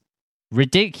this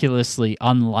ridiculously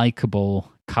unlikable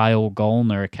Kyle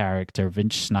Gallner character,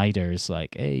 Vince Schneider, is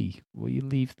like, "Hey, will you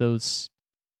leave those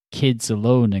kids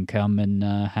alone and come and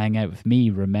hang out with me?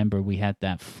 Remember we had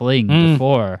that fling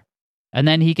before." And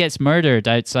then he gets murdered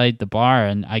outside the bar,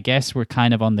 and I guess we're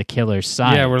kind of on the killer's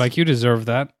side. Yeah, we're like, you deserve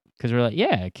that. Because we're like,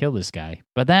 yeah, kill this guy.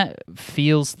 But that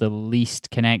feels the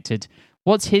least connected.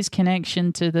 What's his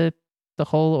connection to the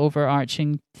whole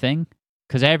overarching thing?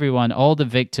 Because all the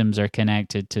victims are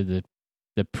connected to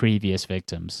the previous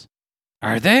victims.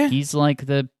 Are they? He's like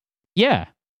yeah.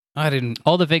 I didn't...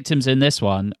 All the victims in this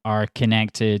one are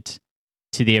connected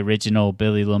to the original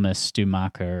Billy Loomis, Stu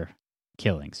Macher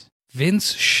killings.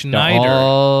 Vince Schneider.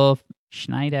 Oh,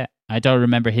 Schneider. I don't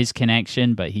remember his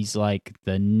connection, but he's like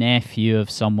the nephew of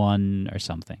someone or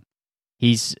something.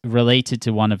 He's related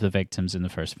to one of the victims in the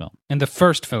first film. In the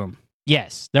first film?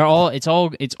 Yes.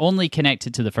 It's only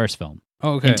connected to the first film.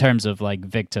 Oh, okay. In terms of like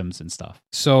victims and stuff.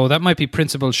 So that might be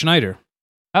Principal Schneider.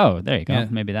 Oh, there you go. Yeah.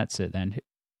 Maybe that's it then.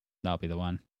 That'll be the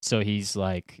one. So he's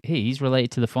like, hey, he's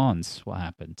related to the Fonz. What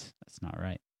happened? That's not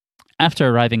right. After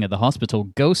arriving at the hospital,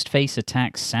 Ghostface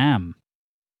attacks Sam.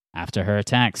 After her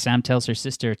attack, Sam tells her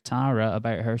sister Tara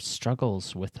about her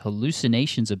struggles with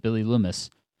hallucinations of Billy Loomis,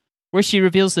 where she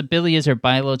reveals that Billy is her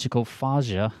biological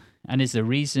father and is the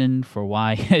reason for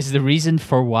why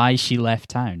she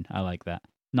left town. I like that.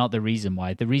 Not the reason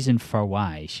why, the reason for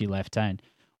why she left town.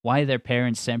 Why their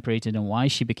parents separated and why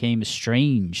she became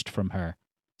estranged from her.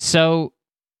 So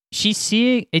she's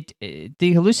seeing it.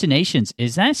 The hallucinations.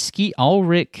 Is that Skeet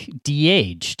Ulrich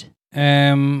de-aged?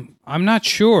 I'm not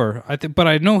sure. But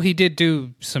I know he did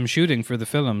do some shooting for the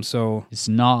film. So It's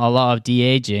not a lot of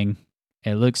de-aging.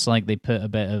 It looks like they put a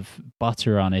bit of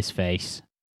butter on his face.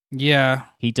 yeah,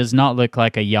 He does not look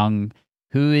like a young...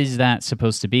 Who is that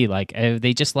supposed to be? Like,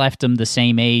 they just left him the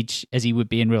same age as he would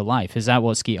be in real life. Is that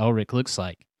what Skeet Ulrich looks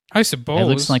like? I suppose It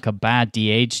looks like a bad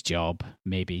de-age job,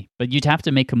 maybe. But you'd have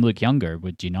to make him look younger,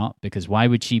 would you not? Because why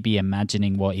would she be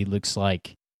imagining what he looks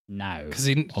like now? Because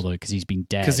he's been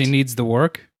dead. because he needs the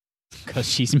work. Because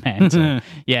she's mental.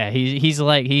 Yeah, he's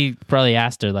like, he probably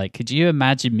asked her, like, could you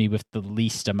imagine me with the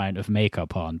least amount of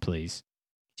makeup on, please?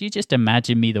 Could you just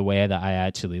imagine me the way that I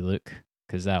actually look?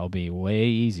 Because that'll be way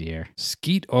easier.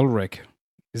 Skeet Ulrich.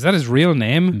 Is that his real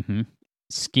name? Mm-hmm.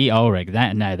 Skeet Ulrich.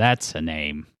 That's a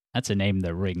name. That's a name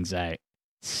that rings out.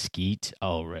 Skeet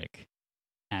Ulrich.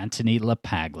 Anthony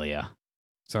LaPaglia.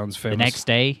 Sounds famous. The next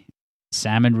day,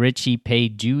 Sam and Richie pay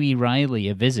Dewey Riley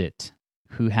a visit,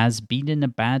 who has been in a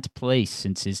bad place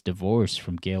since his divorce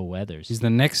from Gail Weathers. He's the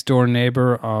next door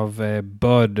neighbor of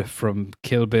Bud from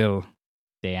Kill Bill.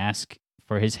 They ask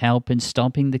for his help in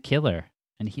stopping the killer,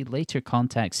 and he later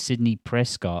contacts Sidney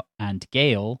Prescott and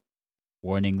Gail,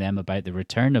 warning them about the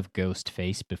return of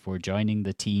Ghostface before joining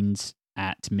the teens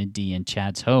at Mindy and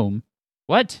Chad's home.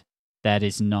 What? That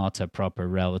is not a proper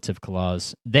relative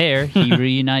clause. There, he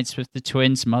reunites with the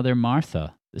twins' mother,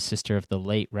 Martha, the sister of the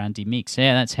late Randy Meeks.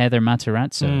 Yeah, that's Heather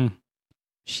Matarazzo.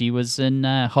 She was in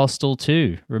Hostel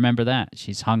 2. Remember that?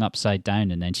 She's hung upside down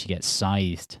and then she gets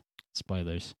scythed.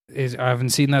 Spoilers. I haven't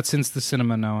seen that since the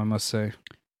cinema now, I must say.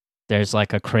 There's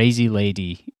like a crazy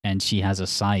lady and she has a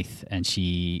scythe and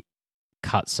she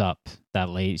cuts up that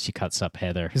lady. She cuts up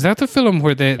Heather. Is that the film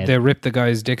where they rip the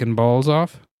guy's dick and balls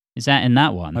off? Is that in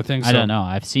that one? I think so. I don't know.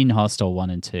 I've seen Hostel 1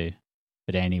 and 2.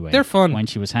 But anyway. They're fun. When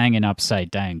she was hanging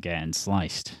upside down getting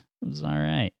sliced. It was all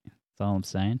right. That's all I'm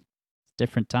saying.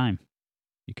 Different time.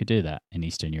 You could do that in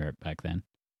Eastern Europe back then.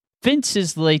 Vince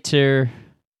is later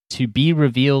to be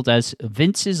revealed as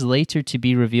Stu's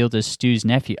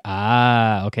nephew.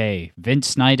 Ah, okay. Vince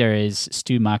Snyder is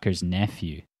Stu Macher's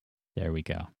nephew. There we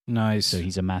go. Nice. So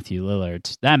he's a Matthew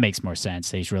Lillard. That makes more sense.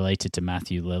 He's related to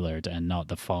Matthew Lillard and not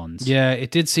the Fonz. Yeah,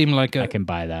 it did seem like I can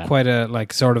buy that. Quite a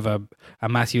sort of a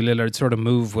Matthew Lillard sort of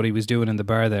move, what he was doing in the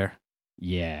bar there.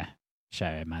 Yeah.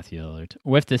 Shout out Matthew Lillard.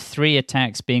 With the 3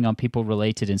 attacks being on people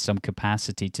related in some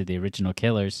capacity to the original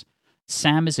killers,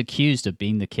 Sam is accused of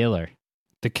being the killer.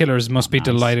 The killers must be Nice.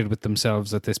 delighted with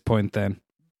themselves at this point then.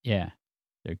 Yeah.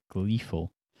 They're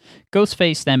gleeful.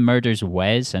 Ghostface then murders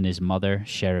Wes and his mother,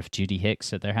 Sheriff Judy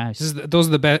Hicks, at their house. Those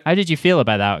are the best. How did you feel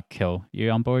about that kill?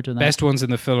 You on board with that? Best ones in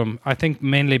the film. I think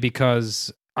mainly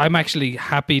because I'm actually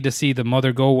happy to see the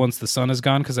mother go once the son is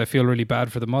gone because I feel really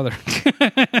bad for the mother.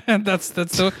 that's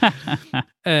so.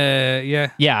 Yeah.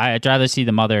 Yeah, I'd rather see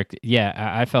the mother. Yeah,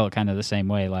 I felt kind of the same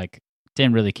way. Like,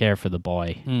 didn't really care for the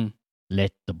boy.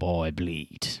 Let the boy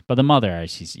bleed. But the mother, I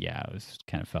was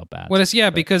kind of felt bad. Well, it's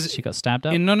because she got stabbed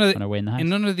up in none of on her way in the house. in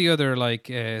none of the other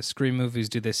Scream movies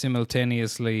do they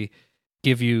simultaneously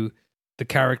give you the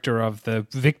character of the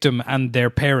victim and their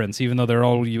parents, even though they're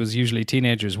all usually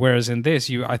teenagers. Whereas in this,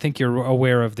 I think you're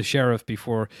aware of the sheriff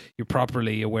before you're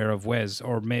properly aware of Wes,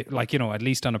 or at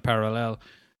least on a parallel.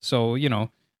 So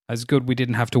as good we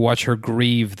didn't have to watch her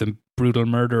grieve the brutal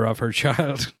murder of her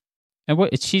child.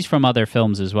 And she's from other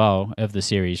films as well of the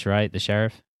series, right? The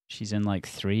sheriff. She's in like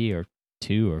 3 or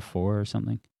 2 or 4 or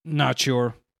something. Not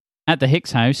sure. At the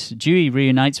Hicks house, Dewey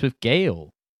reunites with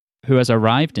Gail, who has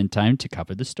arrived in time to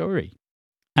cover the story.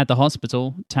 At the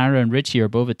hospital, Tara and Richie are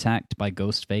both attacked by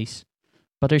Ghostface,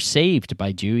 but are saved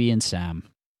by Dewey and Sam.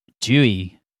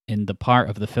 Dewey, in the part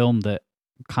of the film that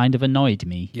kind of annoyed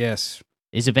me, Yes.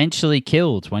 is eventually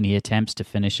killed when he attempts to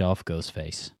finish off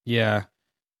Ghostface. Yeah.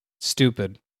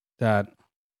 Stupid. That.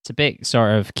 It's a bit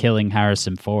sort of killing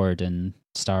Harrison Ford in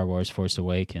Star Wars Force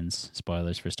Awakens.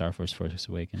 Spoilers for Star Wars Force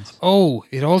Awakens. Oh,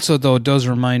 it also though does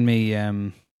remind me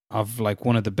of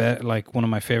one of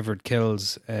my favorite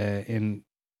kills in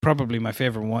probably my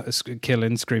favorite kill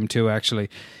in Scream 2 actually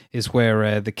is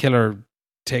where the killer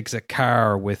takes a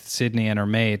car with Sydney and her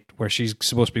mate where she's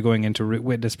supposed to be going into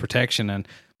witness protection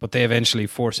but they eventually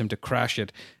force him to crash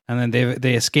it, and then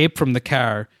they escape from the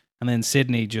car. And then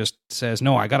Sydney just says,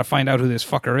 "No, I got to find out who this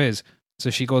fucker is."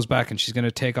 So she goes back and she's going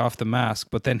to take off the mask,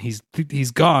 but then he's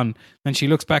gone. And she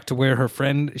looks back to where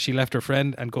she left her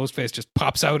friend, and Ghostface just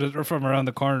pops out at her from around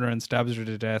the corner and stabs her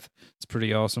to death. It's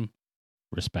pretty awesome.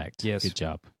 Respect. Yes. Good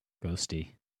job,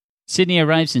 Ghosty. Sydney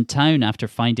arrives in town after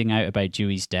finding out about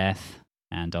Dewey's death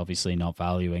and obviously not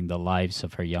valuing the lives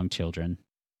of her young children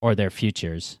or their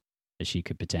futures, as she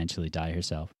could potentially die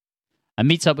herself, and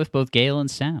meets up with both Gail and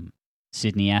Sam.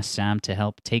 Sydney asks Sam to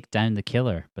help take down the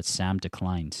killer, but Sam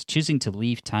declines, choosing to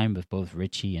leave town with both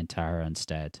Richie and Tara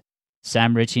instead.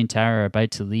 Sam, Richie, and Tara are about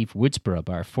to leave Woodsboro,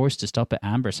 but are forced to stop at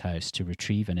Amber's house to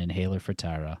retrieve an inhaler for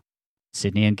Tara.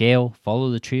 Sydney and Gail follow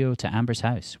the trio to Amber's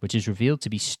house, which is revealed to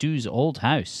be Stu's old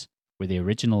house, where the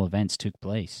original events took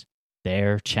place.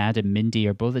 There, Chad and Mindy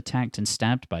are both attacked and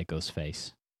stabbed by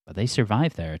Ghostface, but they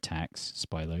survive their attacks.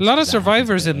 Spoilers. A lot of 'cause that happens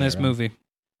survivors a bit in this later on. movie.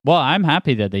 Well, I'm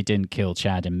happy that they didn't kill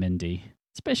Chad and Mindy,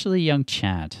 especially young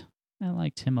Chad. I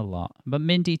liked him a lot. But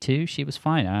Mindy, too, she was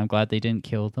fine. I'm glad they didn't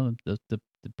kill the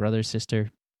brother-sister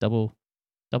double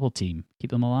team. Keep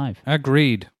them alive.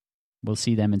 Agreed. We'll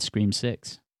see them in Scream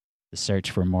 6. The search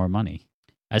for more money.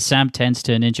 As Sam tends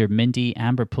to an injured Mindy,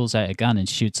 Amber pulls out a gun and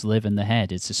shoots Liv in the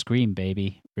head. It's a scream,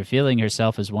 baby, revealing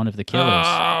herself as one of the killers.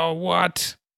 Oh,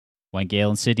 what? When Gail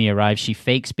and Sydney arrive, she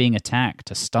fakes being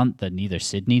attacked, a stunt that neither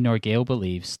Sydney nor Gail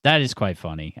believes. That is quite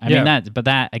funny. I mean,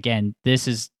 that, again, this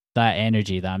is that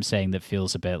energy that I'm saying that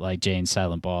feels a bit like Jane,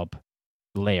 Silent Bob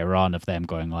later on of them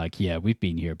going like, yeah, we've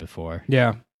been here before.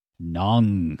 Yeah.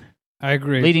 Nong. I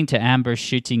agree. Leading to Amber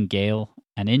shooting Gail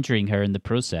and injuring her in the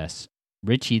process.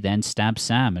 Richie then stabs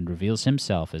Sam and reveals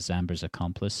himself as Amber's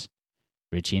accomplice.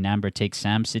 Richie and Amber take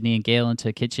Sam, Sydney, and Gail into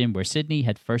a kitchen where Sydney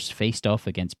had first faced off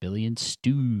against Billy and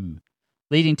Stu,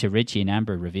 leading to Richie and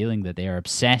Amber revealing that they are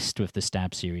obsessed with the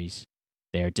Stab series.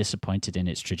 They are disappointed in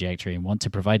its trajectory and want to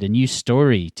provide a new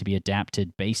story to be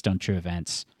adapted based on true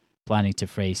events, planning to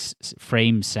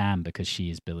frame Sam because she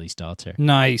is Billy's daughter.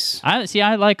 Nice.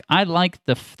 I like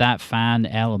that fan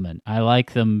element. I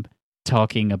like them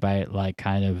talking about like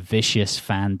kind of vicious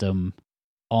fandom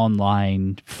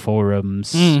online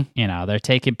forums. You know, they're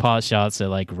taking pot shots at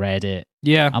like Reddit.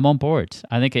 Yeah. I'm on board.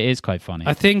 I think it is quite funny.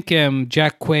 I think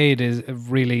Jack Quaid is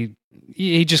really...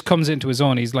 He just comes into his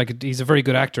own. He's a very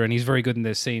good actor, and he's very good in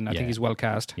this scene. I think he's well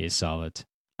cast. He is solid.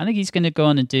 I think he's going to go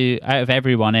on and do, out of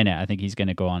everyone in it, I think he's going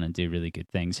to go on and do really good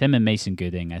things. Him and Mason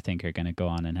Gooding, I think, are going to go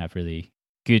on and have really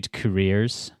good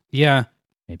careers. Yeah.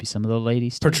 Maybe some of the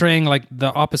ladies too. Portraying like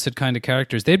the opposite kind of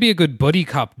characters. They'd be a good buddy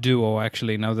cop duo,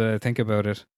 actually, now that I think about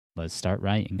it. Let's start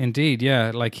writing. Indeed,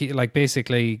 yeah.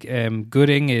 Basically,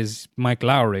 Gooding is Mike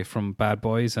Lowry from Bad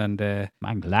Boys, and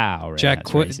Mike Lowry. Jack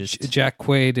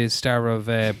Quaid is star of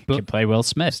can play Will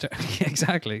Smith.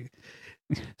 Exactly.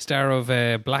 Star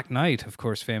of Black Knight, of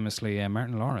course, famously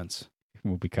Martin Lawrence.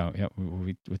 We're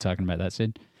talking about that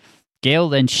soon. Gail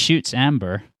then shoots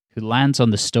Amber, who lands on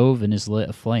the stove and is lit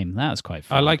aflame. That was quite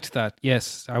fun. I liked that.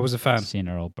 Yes, I was a fan. Seeing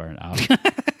her all burnt out.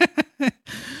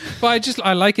 But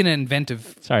I like an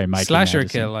inventive slasher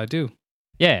kill. I do.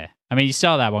 Yeah. I mean, you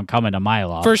saw that one coming a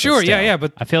mile off. For sure, yeah.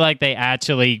 But I feel like they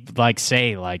actually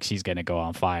say like she's going to go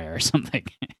on fire or something.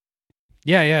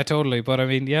 Yeah, totally. But I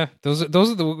mean, yeah, those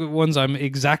are the ones I'm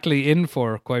exactly in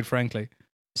for, quite frankly.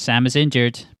 Sam is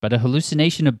injured, but a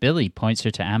hallucination of Billy points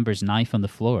her to Amber's knife on the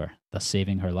floor, thus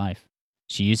saving her life.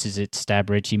 She uses it to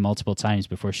stab Richie multiple times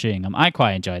before shooting him. I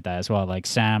quite enjoyed that as well. Like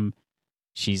Sam,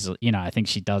 she's, I think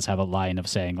she does have a line of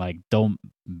saying like, don't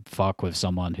fuck with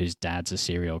someone whose dad's a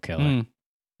serial killer.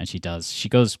 And she does. She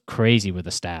goes crazy with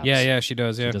the stabs. Yeah, she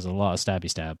does, yeah. She does a lot of stabby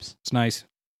stabs. It's nice.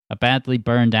 A badly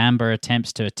burned Amber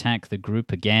attempts to attack the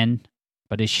group again,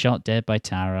 but is shot dead by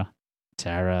Tara.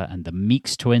 Tara and the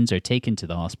Meeks twins are taken to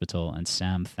the hospital, and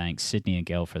Sam thanks Sydney and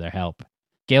Gail for their help.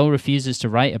 Gail refuses to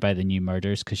write about the new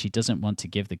murders because she doesn't want to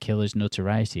give the killers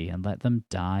notoriety and let them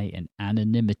die in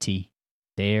anonymity.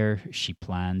 There, she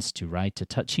plans to write a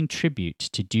touching tribute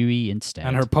to Dewey instead.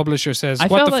 And her publisher says,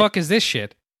 what the fuck is this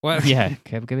shit? What? Yeah,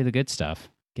 give me the good stuff.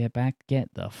 Get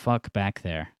the fuck back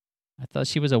there. I thought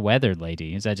she was a weather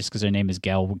lady. Is that just because her name is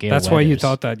Gail That's Weathers? Why you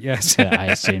thought that, yes. I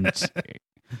assumed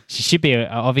she should be,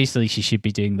 obviously she should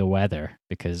be doing the weather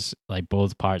because like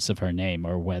both parts of her name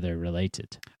are weather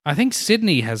related. I think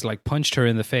Sydney has like punched her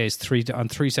in the face on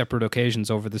three separate occasions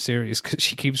over the series because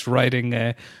she keeps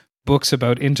writing books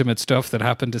about intimate stuff that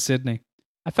happened to Sydney.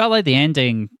 I felt like the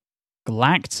ending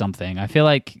lacked something. I feel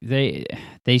like they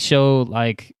show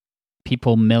like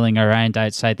people milling around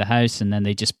outside the house and then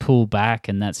they just pull back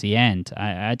and that's the end.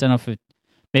 I don't know if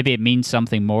maybe it means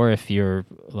something more if you're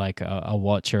like a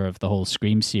watcher of the whole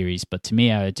Scream series, but to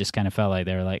me I just kind of felt like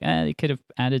they were like, they could have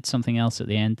added something else at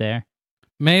the end there.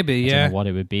 Maybe, I don't know what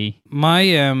it would be. My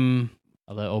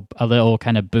a little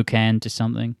kind of bookend to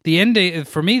something. The ending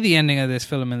for me, the ending of this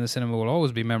film in the cinema will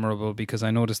always be memorable because I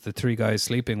noticed the three guys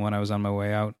sleeping when I was on my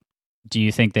way out. Do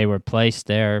you think they were placed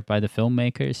there by the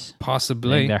filmmakers?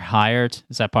 Possibly. They're hired?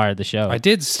 Is that part of the show? I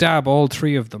did stab all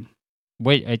three of them.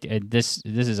 Wait, this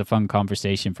is a fun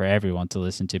conversation for everyone to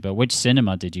listen to, but which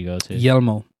cinema did you go to?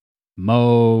 Yelmo.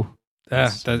 Mo.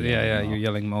 Yeah, you're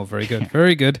yelling Mo. Very good.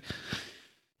 Very good.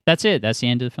 That's it. That's the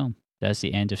end of the film. That's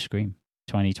the end of Scream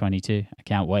 2022. I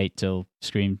can't wait till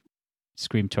Scream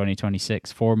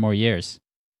 2026. 4 more years.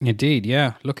 Indeed,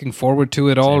 yeah. Looking forward to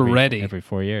it already. Every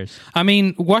 4 years. I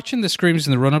mean, watching the Screams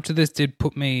in the run-up to this did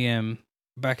put me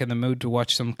back in the mood to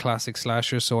watch some classic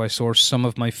slashers, so I sourced some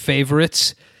of my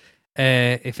favorites.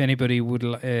 If anybody would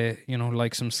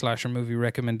like some slasher movie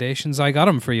recommendations, I got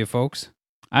them for you folks.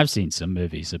 I've seen some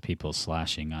movies of people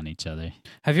slashing on each other.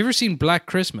 Have you ever seen Black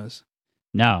Christmas?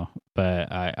 No,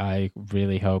 but I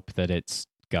really hope that it's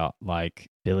got like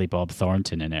Billy Bob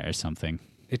Thornton in it or something.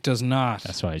 It does not.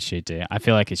 That's what it should do. I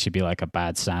feel like it should be like a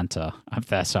bad Santa.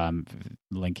 That's how I'm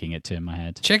linking it to in my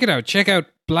head. Check it out. Check out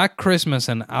Black Christmas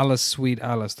and Alice, Sweet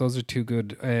Alice. Those are two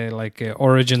good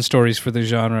origin stories for the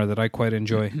genre that I quite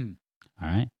enjoy. All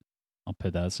right. I'll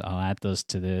add those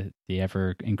to the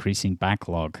ever increasing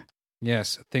backlog.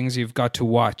 Yes, things you've got to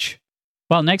watch.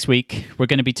 Well, next week we're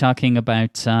going to be talking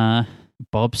about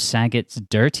Bob Saget's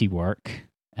dirty work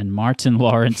and Martin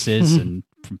Lawrence's, and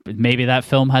maybe that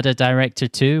film had a director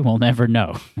too. We'll never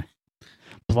know.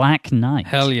 Black Knight.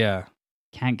 Hell yeah.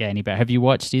 Can't get any better. Have you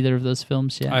watched either of those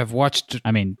films yet? I've watched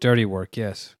Dirty Work,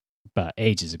 yes. But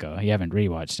ages ago. You haven't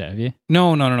rewatched it, have you?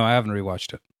 No, I haven't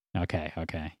rewatched it. Okay.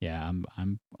 Yeah,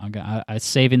 I'm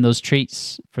saving those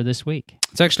treats for this week.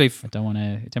 It's actually I don't want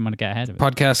to get ahead of it.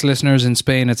 Podcast listeners in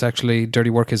Spain, it's actually Dirty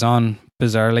Work is on,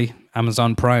 bizarrely,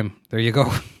 Amazon Prime. There you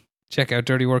go. Check out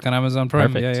Dirty Work on Amazon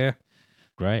Prime. Perfect. Yeah.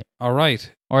 Great. All right.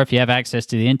 Or if you have access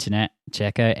to the internet,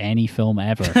 check out any film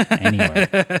ever,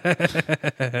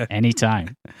 anywhere,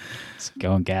 anytime. Let's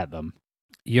go and get them.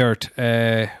 Yurt,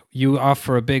 you off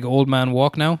for a big old man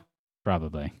walk now?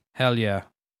 Probably. Hell yeah.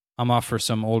 I'm off for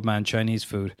some old man Chinese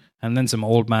food and then some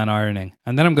old man ironing.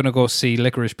 And then I'm going to go see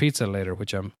Licorice Pizza later,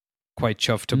 which I'm quite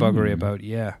chuffed to buggery about.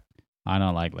 Yeah. I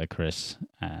don't like licorice,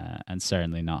 and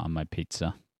certainly not on my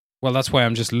pizza. Well, that's why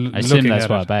I'm just looking at it. I assume that's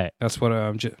what about. That's what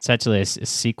I'm just... It's actually a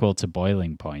sequel to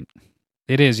Boiling Point.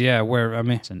 It is, yeah. Where, I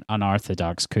mean... It's an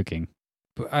unorthodox cooking.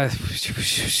 You're...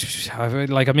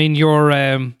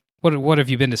 What have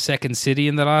you been to Second City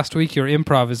in the last week? Your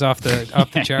improv is off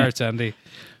the charts, Andy.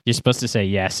 You're supposed to say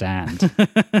yes and.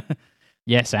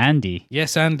 Yes, Andy.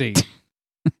 Yes, Andy.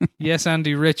 Yes,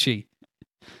 Andy Ritchie.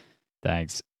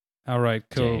 Thanks. All right,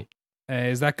 cool.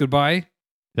 Is that goodbye?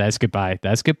 That's goodbye.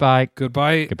 That's goodbye.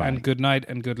 Goodbye. And good night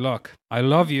and good luck. I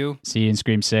love you. See you in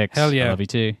Scream 6. Hell yeah. I love you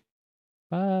too.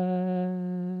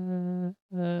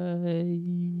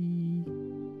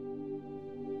 Bye.